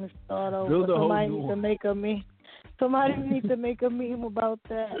 Let's start over. Somebody needs to make a meme. Somebody needs to make a meme about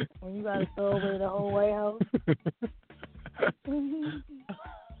that. When you got to throw away the whole White House.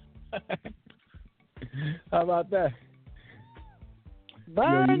 How about that?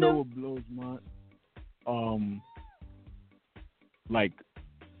 Burn you know what blows my like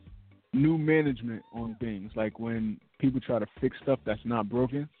new management on things, like when people try to fix stuff that's not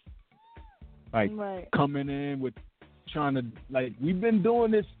broken, like coming in with trying to, like, we've been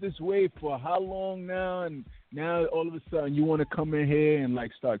doing this way for how long now, and now all of a sudden you want to come in here and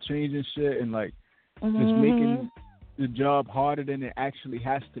like start changing shit and like just making the job harder than it actually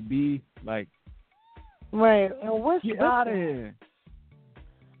has to be. Like, Right. And what's Get with out of that? here.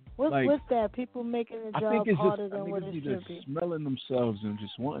 What's Like, with that? People making the I job think it's harder just, I than think what it's it either should be. smelling themselves and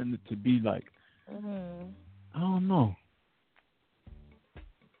just wanting it to be like, Mm-hmm. I don't know.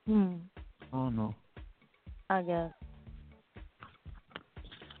 Hmm. I don't know. I guess.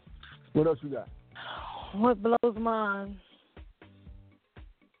 What else you got? What blows mine?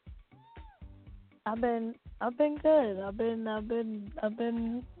 I've been good. I've been,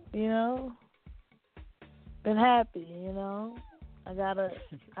 you know, been happy, you know. I gotta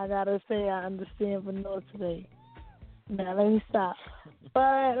say I understand Vanilla today. Now let me stop.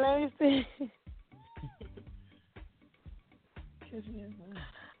 But let me see.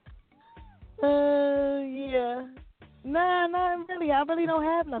 Yeah. Nah, not really. I really don't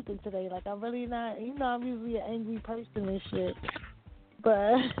have nothing today. Like, I really not, you know, I'm usually an angry person and shit.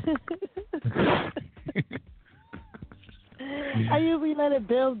 But I usually let it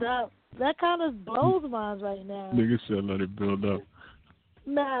build up. That kind of blows mine right now. Nigga said let it build up.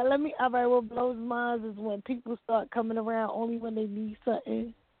 Nah, alright, what blows mine is when people start coming around only when they need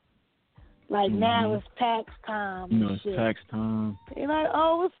something. Like, now it's tax time and it's shit. tax time. You're like,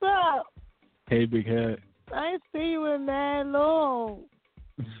 oh, what's up? Hey, big head. I ain't seen you in mad long.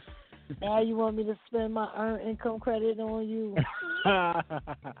 Now you want me to spend my earned income credit on you. How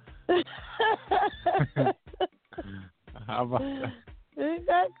about that? Get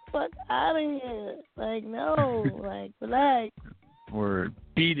the fuck out of here. Like, no. Like, relax. Word.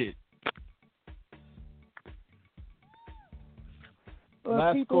 Beat it. Or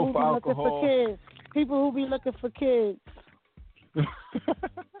Let's people go who for be looking alcohol. for kids. People who be looking for kids.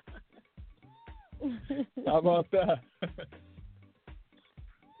 How about that?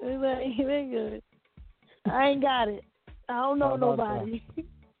 It ain't good. I ain't got it. I don't know nobody.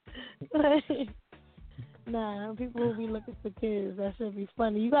 Nah, people who be looking for kids, that should be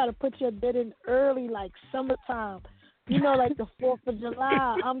funny. You got to put your bid in early, like summertime. You know, like the 4th of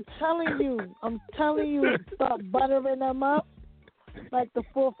July. I'm telling you, start buttering them up. Like the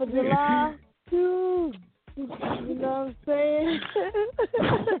 4th of July. You know what I'm saying?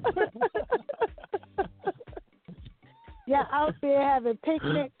 Yeah, out there having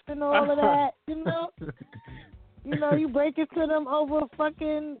picnics and all of that, you know? You know, you break it to them over a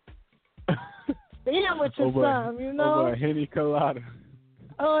fucking sandwich or something, you know? Over a Henny Colada.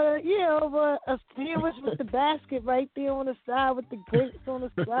 Yeah, over a sandwich with the basket right there on the side with the grapes on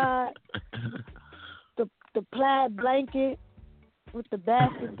the side. The plaid blanket with the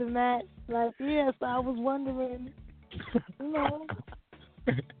basket to match. Like, yeah, so I was wondering, you know,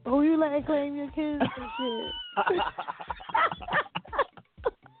 who you letting claim your kids and shit?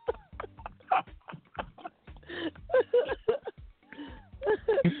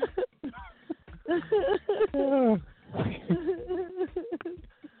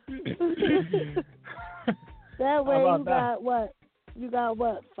 That way you got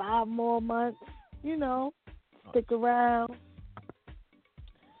what, 5 more months, you know, stick around,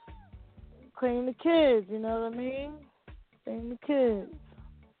 claim the kids, you know what I mean? Claim the kids.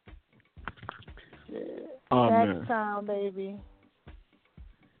 Yeah. Tax time, baby.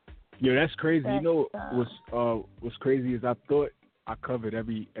 Yo, that's crazy. Tax you know time. what's crazy is I thought I covered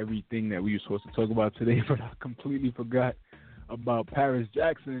everything that we were supposed to talk about today, but I completely forgot about Paris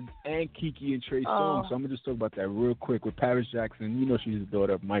Jackson and Kiki and Trey Songz. So I'm gonna just talk about that real quick. With Paris Jackson, you know she's the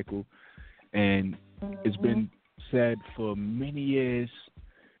daughter of Michael, and it's been said for many years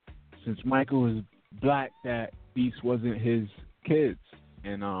since Michael was black that these wasn't his kids,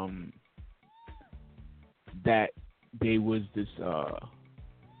 and that they was this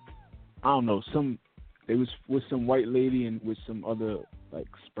I don't know, they was with some white lady and with some other like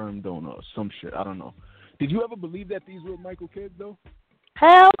sperm donor or some shit. I don't know. Did you ever believe that these were Michael kids though?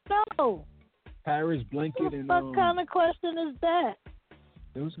 Hell no. Paris, Blanket, and what kind of question is that?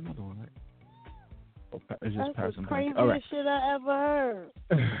 There was another one, right? Oh, it's just That's Paris the and craziest Blanket. All right. shit I ever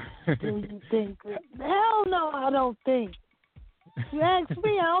heard. Do you think? Hell no, I don't think. If you ask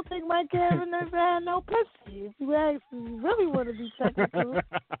me, I don't think Mike Kevin ever had no pussy. If you ask me, you really want to be technical.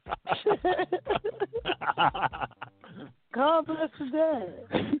 God bless the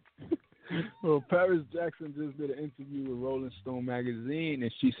dead. Well, Paris Jackson just did an interview with Rolling Stone magazine,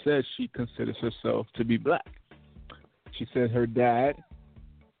 and she says she considers herself to be black. She said her dad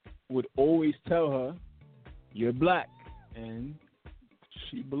would always tell her, "You're black," and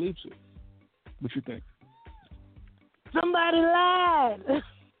she believes it. What you think? Somebody lied.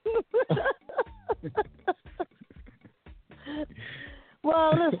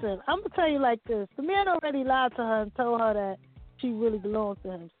 Well, listen, I'm going to tell you like this. The man already lied to her and told her that she really belongs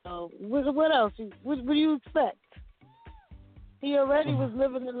to him. So what else? What do you expect? He already was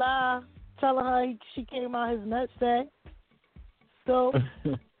living the lie telling her she came out his nutsack. So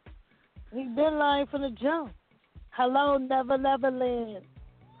he been lying from the jump. Hello, Never Neverland.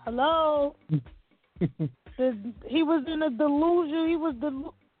 Hello. He was in a delusion. He was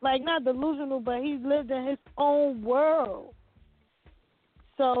not delusional, but he lived in his own world.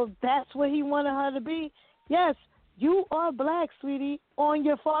 So that's what he wanted her to be. Yes, you are black, sweetie, on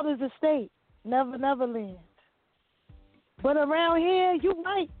your father's estate. Never Neverland. But around here, you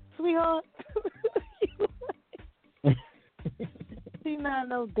white, sweetheart. She not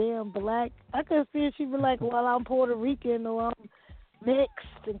no damn black. I could see if she be like, well, I'm Puerto Rican or I'm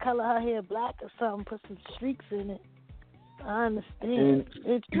mixed and color her hair black or something, put some streaks in it. I understand.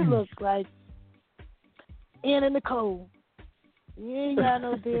 You look like Anna Nicole. You ain't got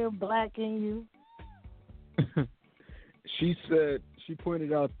no damn black in you. She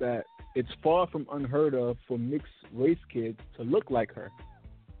pointed out that it's far from unheard of for mixed race kids to look like her.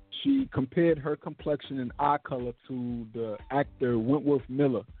 She compared her complexion and eye color to the actor Wentworth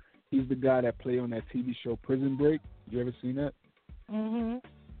Miller. He's the guy that played on that TV show Prison Break. You ever seen that? Mm-hmm.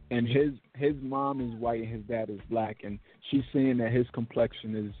 And his mom is white and his dad is black, and she's saying that his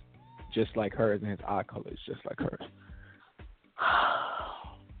complexion is just like hers and his eye color is just like hers.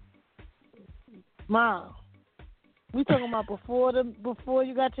 Mom, we talking about before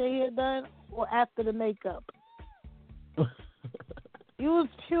you got your hair done or after the makeup? You was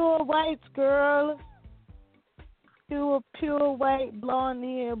pure white, girl. You were pure white, blonde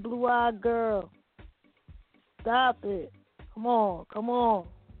hair, blue-eyed girl. Stop it. Come on.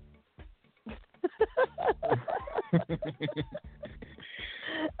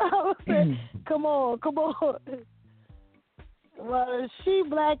 I was saying, come on. Well, if she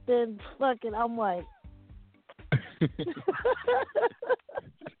black, then fuck it, I'm white.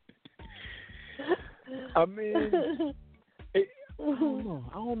 I mean, I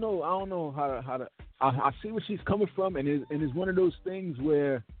don't know how to. I see where she's coming from, and it's one of those things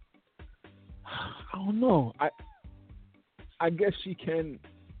where I don't know. I guess she can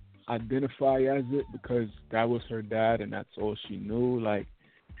identify as it because that was her dad, and that's all she knew. Like,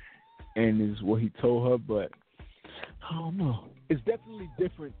 and is what he told her, but I don't know. It's definitely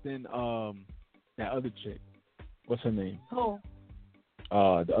different than that other chick. What's her name? Oh.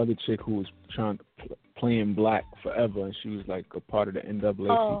 The other chick who was playing black forever, and she was like a part of the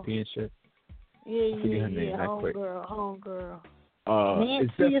NAACP and shit. Yeah, I forget her name that quick. Homegirl.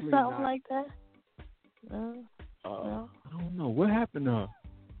 Nancy or something like that? No. I don't know. What happened to her?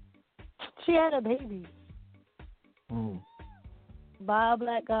 She had a baby. Oh. By a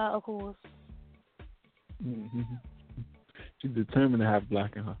black guy, of course. Mm-hmm. She's determined to have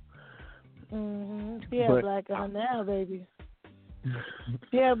black in her. Mm-hmm. She had black in her now, baby.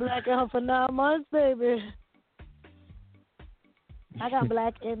 She had black in her for 9 months, baby. I got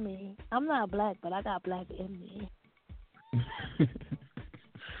black in me. I'm not black, but I got black in me.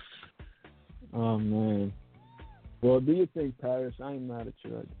 Oh, man. Well, do you think, Paris? I ain't mad at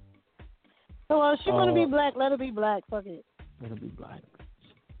you. So, well, she want to be black. Let her be black. Fuck it. Let her be black.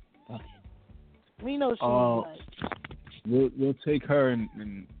 Fuck it. We know she's black. We'll take her,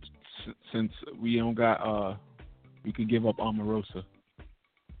 and since we don't got, we could give up Omarosa.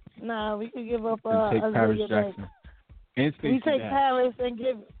 Nah, we could give up and take Paris Jackson. And we take Paris and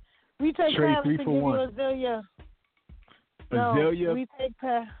give. We take Trade Paris and give you Azalea. Azalea. We take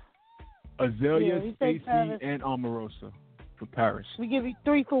Paris. Azalea, Stacey, and Omarosa for Paris. We give you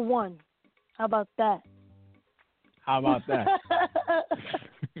 3 for 1. How about that?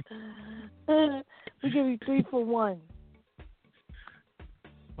 We give you 3 for 1.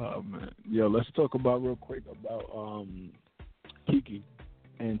 Oh man, yo, let's talk about real quick about Kiki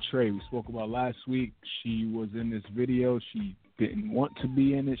and Trey. We spoke about last week. She was in this video. She didn't want to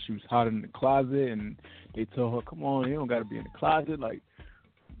be in it. She was hiding in the closet, and they told her, "Come on, you don't got to be in the closet. Like,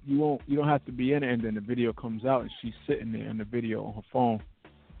 you don't have to be in it." And then the video comes out, and she's sitting there in the video on her phone.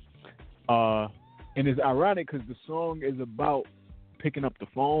 And it's ironic because the song is about picking up the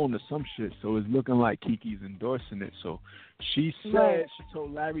phone or some shit, so it's looking like Kiki's endorsing it. So she said she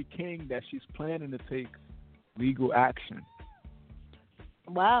told Larry King that she's planning to take legal action.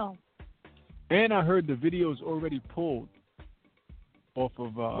 Wow. And I heard the video's already pulled off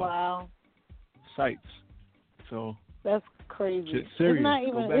of sites. So that's crazy. Shit serious. It's not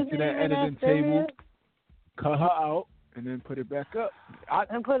even, go back to that editing table, cut her out, and then put it back up.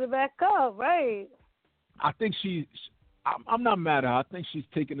 Put it back up, right. I think I'm not mad at her. I think she's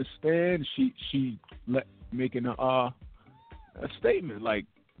taking a stand. She making a statement like,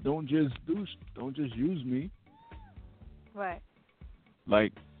 don't just use me. Right.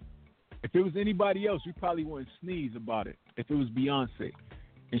 Like, if it was anybody else, we probably wouldn't sneeze about it. If it was Beyonce,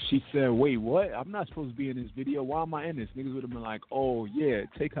 and she said, wait, what? I'm not supposed to be in this video. Why am I in this? Niggas would have been like, oh, yeah,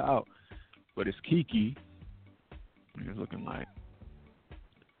 take her out. But it's Kiki. Niggas looking like.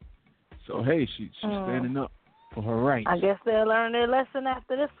 So, hey, she's standing up for her rights. I guess they'll learn their lesson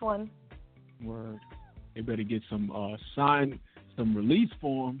after this one. Word. They better get some some release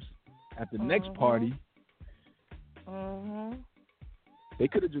forms at the next party. They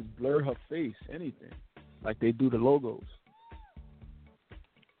could have just blurred her face, anything, like they do the logos.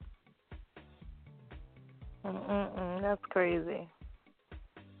 That's crazy.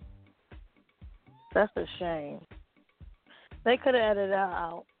 That's a shame. They could have edited that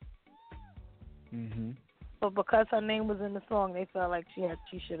out. But because her name was in the song, they felt like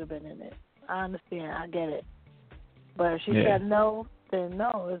she should have been in it. I understand. I get it. But if she said no, then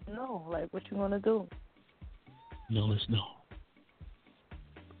no, it's no. Like, what you want to do? No, it's no.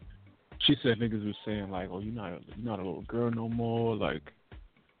 She said niggas was saying like, "Oh, you're not a little girl no more." Like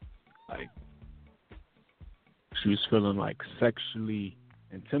she was feeling like sexually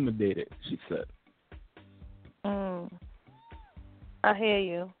intimidated. She said. I hear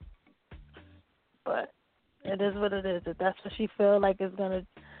you, but it is what it is. If that's what she feel like is gonna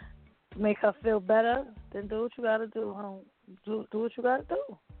make her feel better, then do what you gotta do. Do what you gotta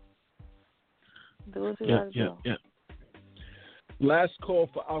do. Do what you gotta do. Yeah. Last call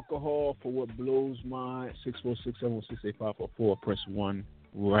for alcohol for what blows my 646-716-8544. Press 1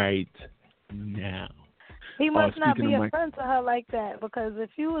 right now. He must not be a friend to her like that, because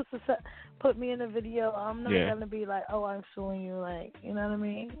if you was to put me in a video, I'm not gonna be like, oh, I'm suing you, like, you know what I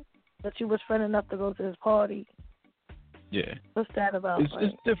mean? But you was friend enough to go to his party. Yeah. What's that about? It's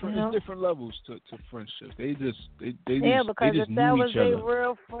different. You know? It's different levels to friendships. They just because if that was a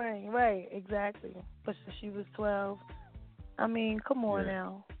real friend, right? Exactly. But she was 12. I mean, come on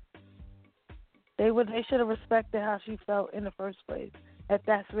now. They should have respected how she felt in the first place. If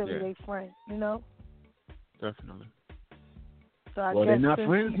that's really their friend, you know. Definitely. So I guess they're not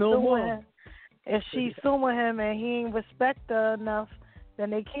friends no more. If she's suing him and he ain't respect her enough, then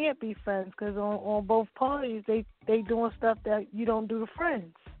they can't be friends, because on both parties they doing stuff that you don't do to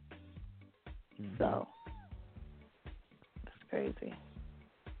friends. So it's crazy.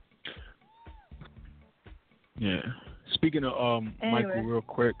 Yeah. Speaking of Michael, real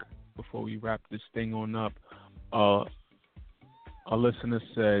quick before we wrap this thing on up, a listener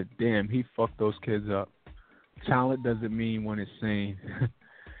said, "Damn, he fucked those kids up. Talent doesn't mean when it's sane."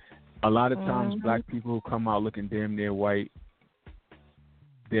 A lot of times, black people who come out looking damn near white,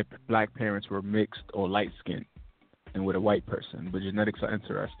 their black parents were mixed or light-skinned and with a white person. But genetics are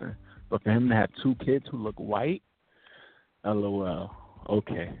interesting. But for him to have 2 kids who look white, LOL.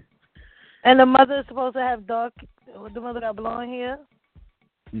 Okay. And the mother is supposed to have the mother got blonde hair?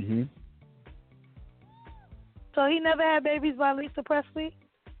 So he never had babies by Lisa Presley?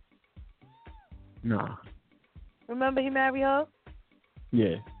 Nah. Remember he married her?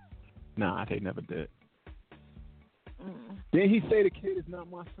 Yeah. Nah, they never did. Didn't he say the kid is not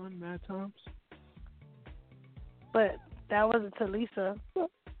my son mad times? But that wasn't to Lisa. The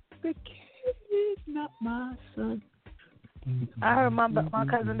kid is not my son. I heard my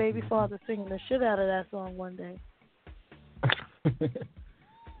cousin Baby Father singing the shit out of that song one day.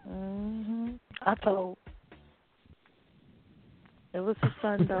 I told. It was his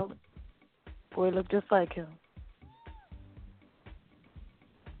son, though. Boy, looked just like him.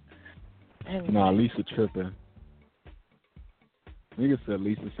 Anyway. Nah, Lisa tripping. Nigga said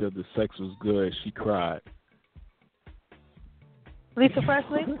Lisa said the sex was good. She cried. Lisa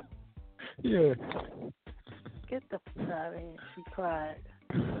Presley? Yeah. Get the fuck out of here. She cried.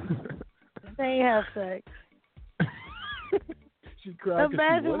 They ain't have sex. She cried.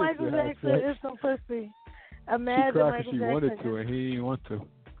 Imagine Michael Jackson is some pussy. Imagine she cried Michael she Jackson. Wanted to, and he didn't want to.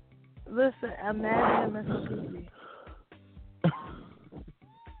 Listen, imagine him as some pussy.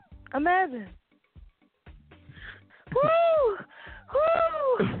 Imagine. Woo!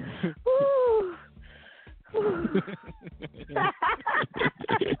 Woo! Woo!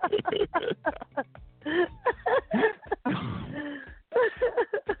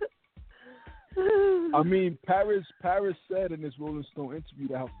 I mean, Paris said in this Rolling Stone interview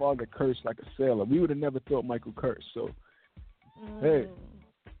that her father cursed like a sailor. We would have never thought Michael cursed, so hey.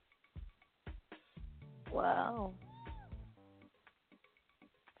 Wow.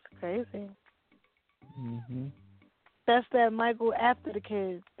 It's crazy. That's that Michael after the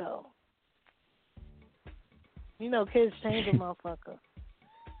kids, though. You know, kids change a motherfucker.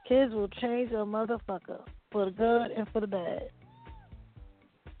 Kids will change a motherfucker for the good and for the bad.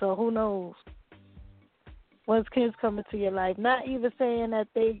 So who knows? Once kids come into your life, not even saying that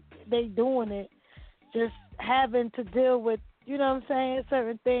they doing it, just having to deal with you know what I'm saying,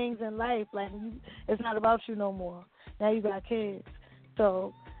 certain things in life. Like, it's not about you no more. Now you got kids.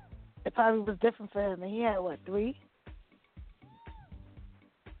 So it probably was different for him. And he had, what, 3?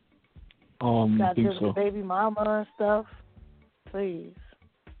 I think deal so. with the baby mama and stuff. Please.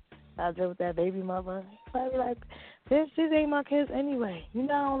 Gotta deal with that baby mama. He's probably like, bitch, these ain't my kids anyway. You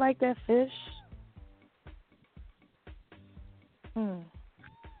know I don't like that fish.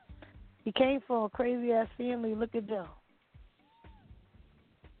 He came from a crazy ass family. Look at Joe.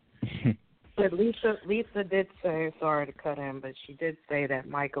 But Lisa did say, sorry to cut in, but she did say that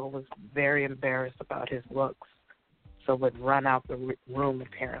Michael was very embarrassed about his looks, so would run out the room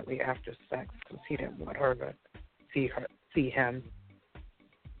apparently after sex because he didn't want her to see him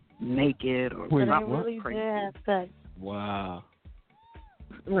naked or Wait, something what? Really crazy. did have sex. Wow.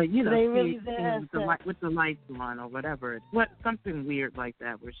 Well, you know, They really did have sex. with the lights on or whatever. Something weird like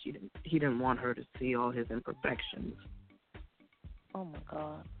that where he didn't want her to see all his imperfections. Oh my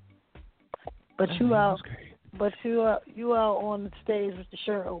God. But you out on the stage with the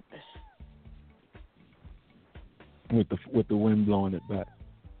shirt open. With the wind blowing it back.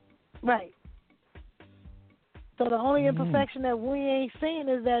 Right. So the only imperfection that we ain't seen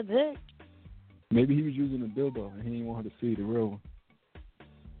is that dick. Maybe he was using a dildo and he didn't want her to see the real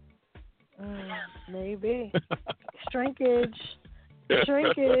one. Maybe. Shrinkage.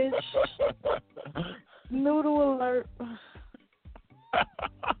 Noodle alert.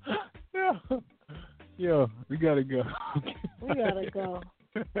 Yo, we gotta go. We gotta go.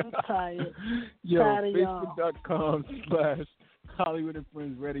 I'm tired. Yo, tired of y'all. Facebook.com/Hollywood and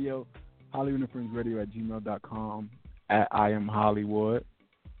Friends Radio, Hollywood and Friends Radio @gmail.com, at I am Hollywood,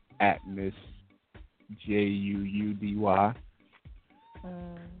 at Miss JUUDY,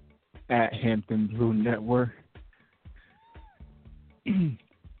 at Hampton Blue Network. You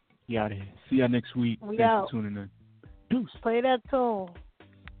out of here. See y'all next week. We Thanks out. for tuning in. Deuce. Play that tune.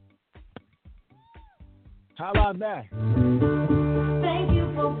 How about that? Thank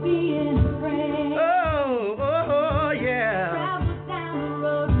you for being a friend. Oh, yeah. Travel down the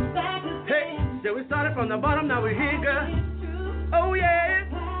road and back again. Hey, so we started from the bottom, now we're here, girl. It's true. Oh, yeah.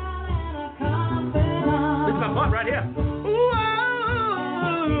 Pal and a confidant. This is my part right here. Ooh, oh.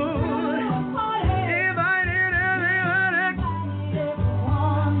 If I did everything,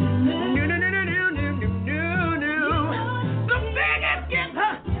 the biggest gift,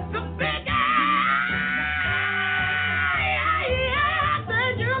 the biggest.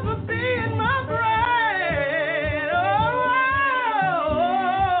 Thank you for being my friend. Oh,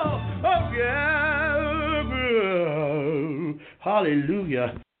 yeah. Hallelujah.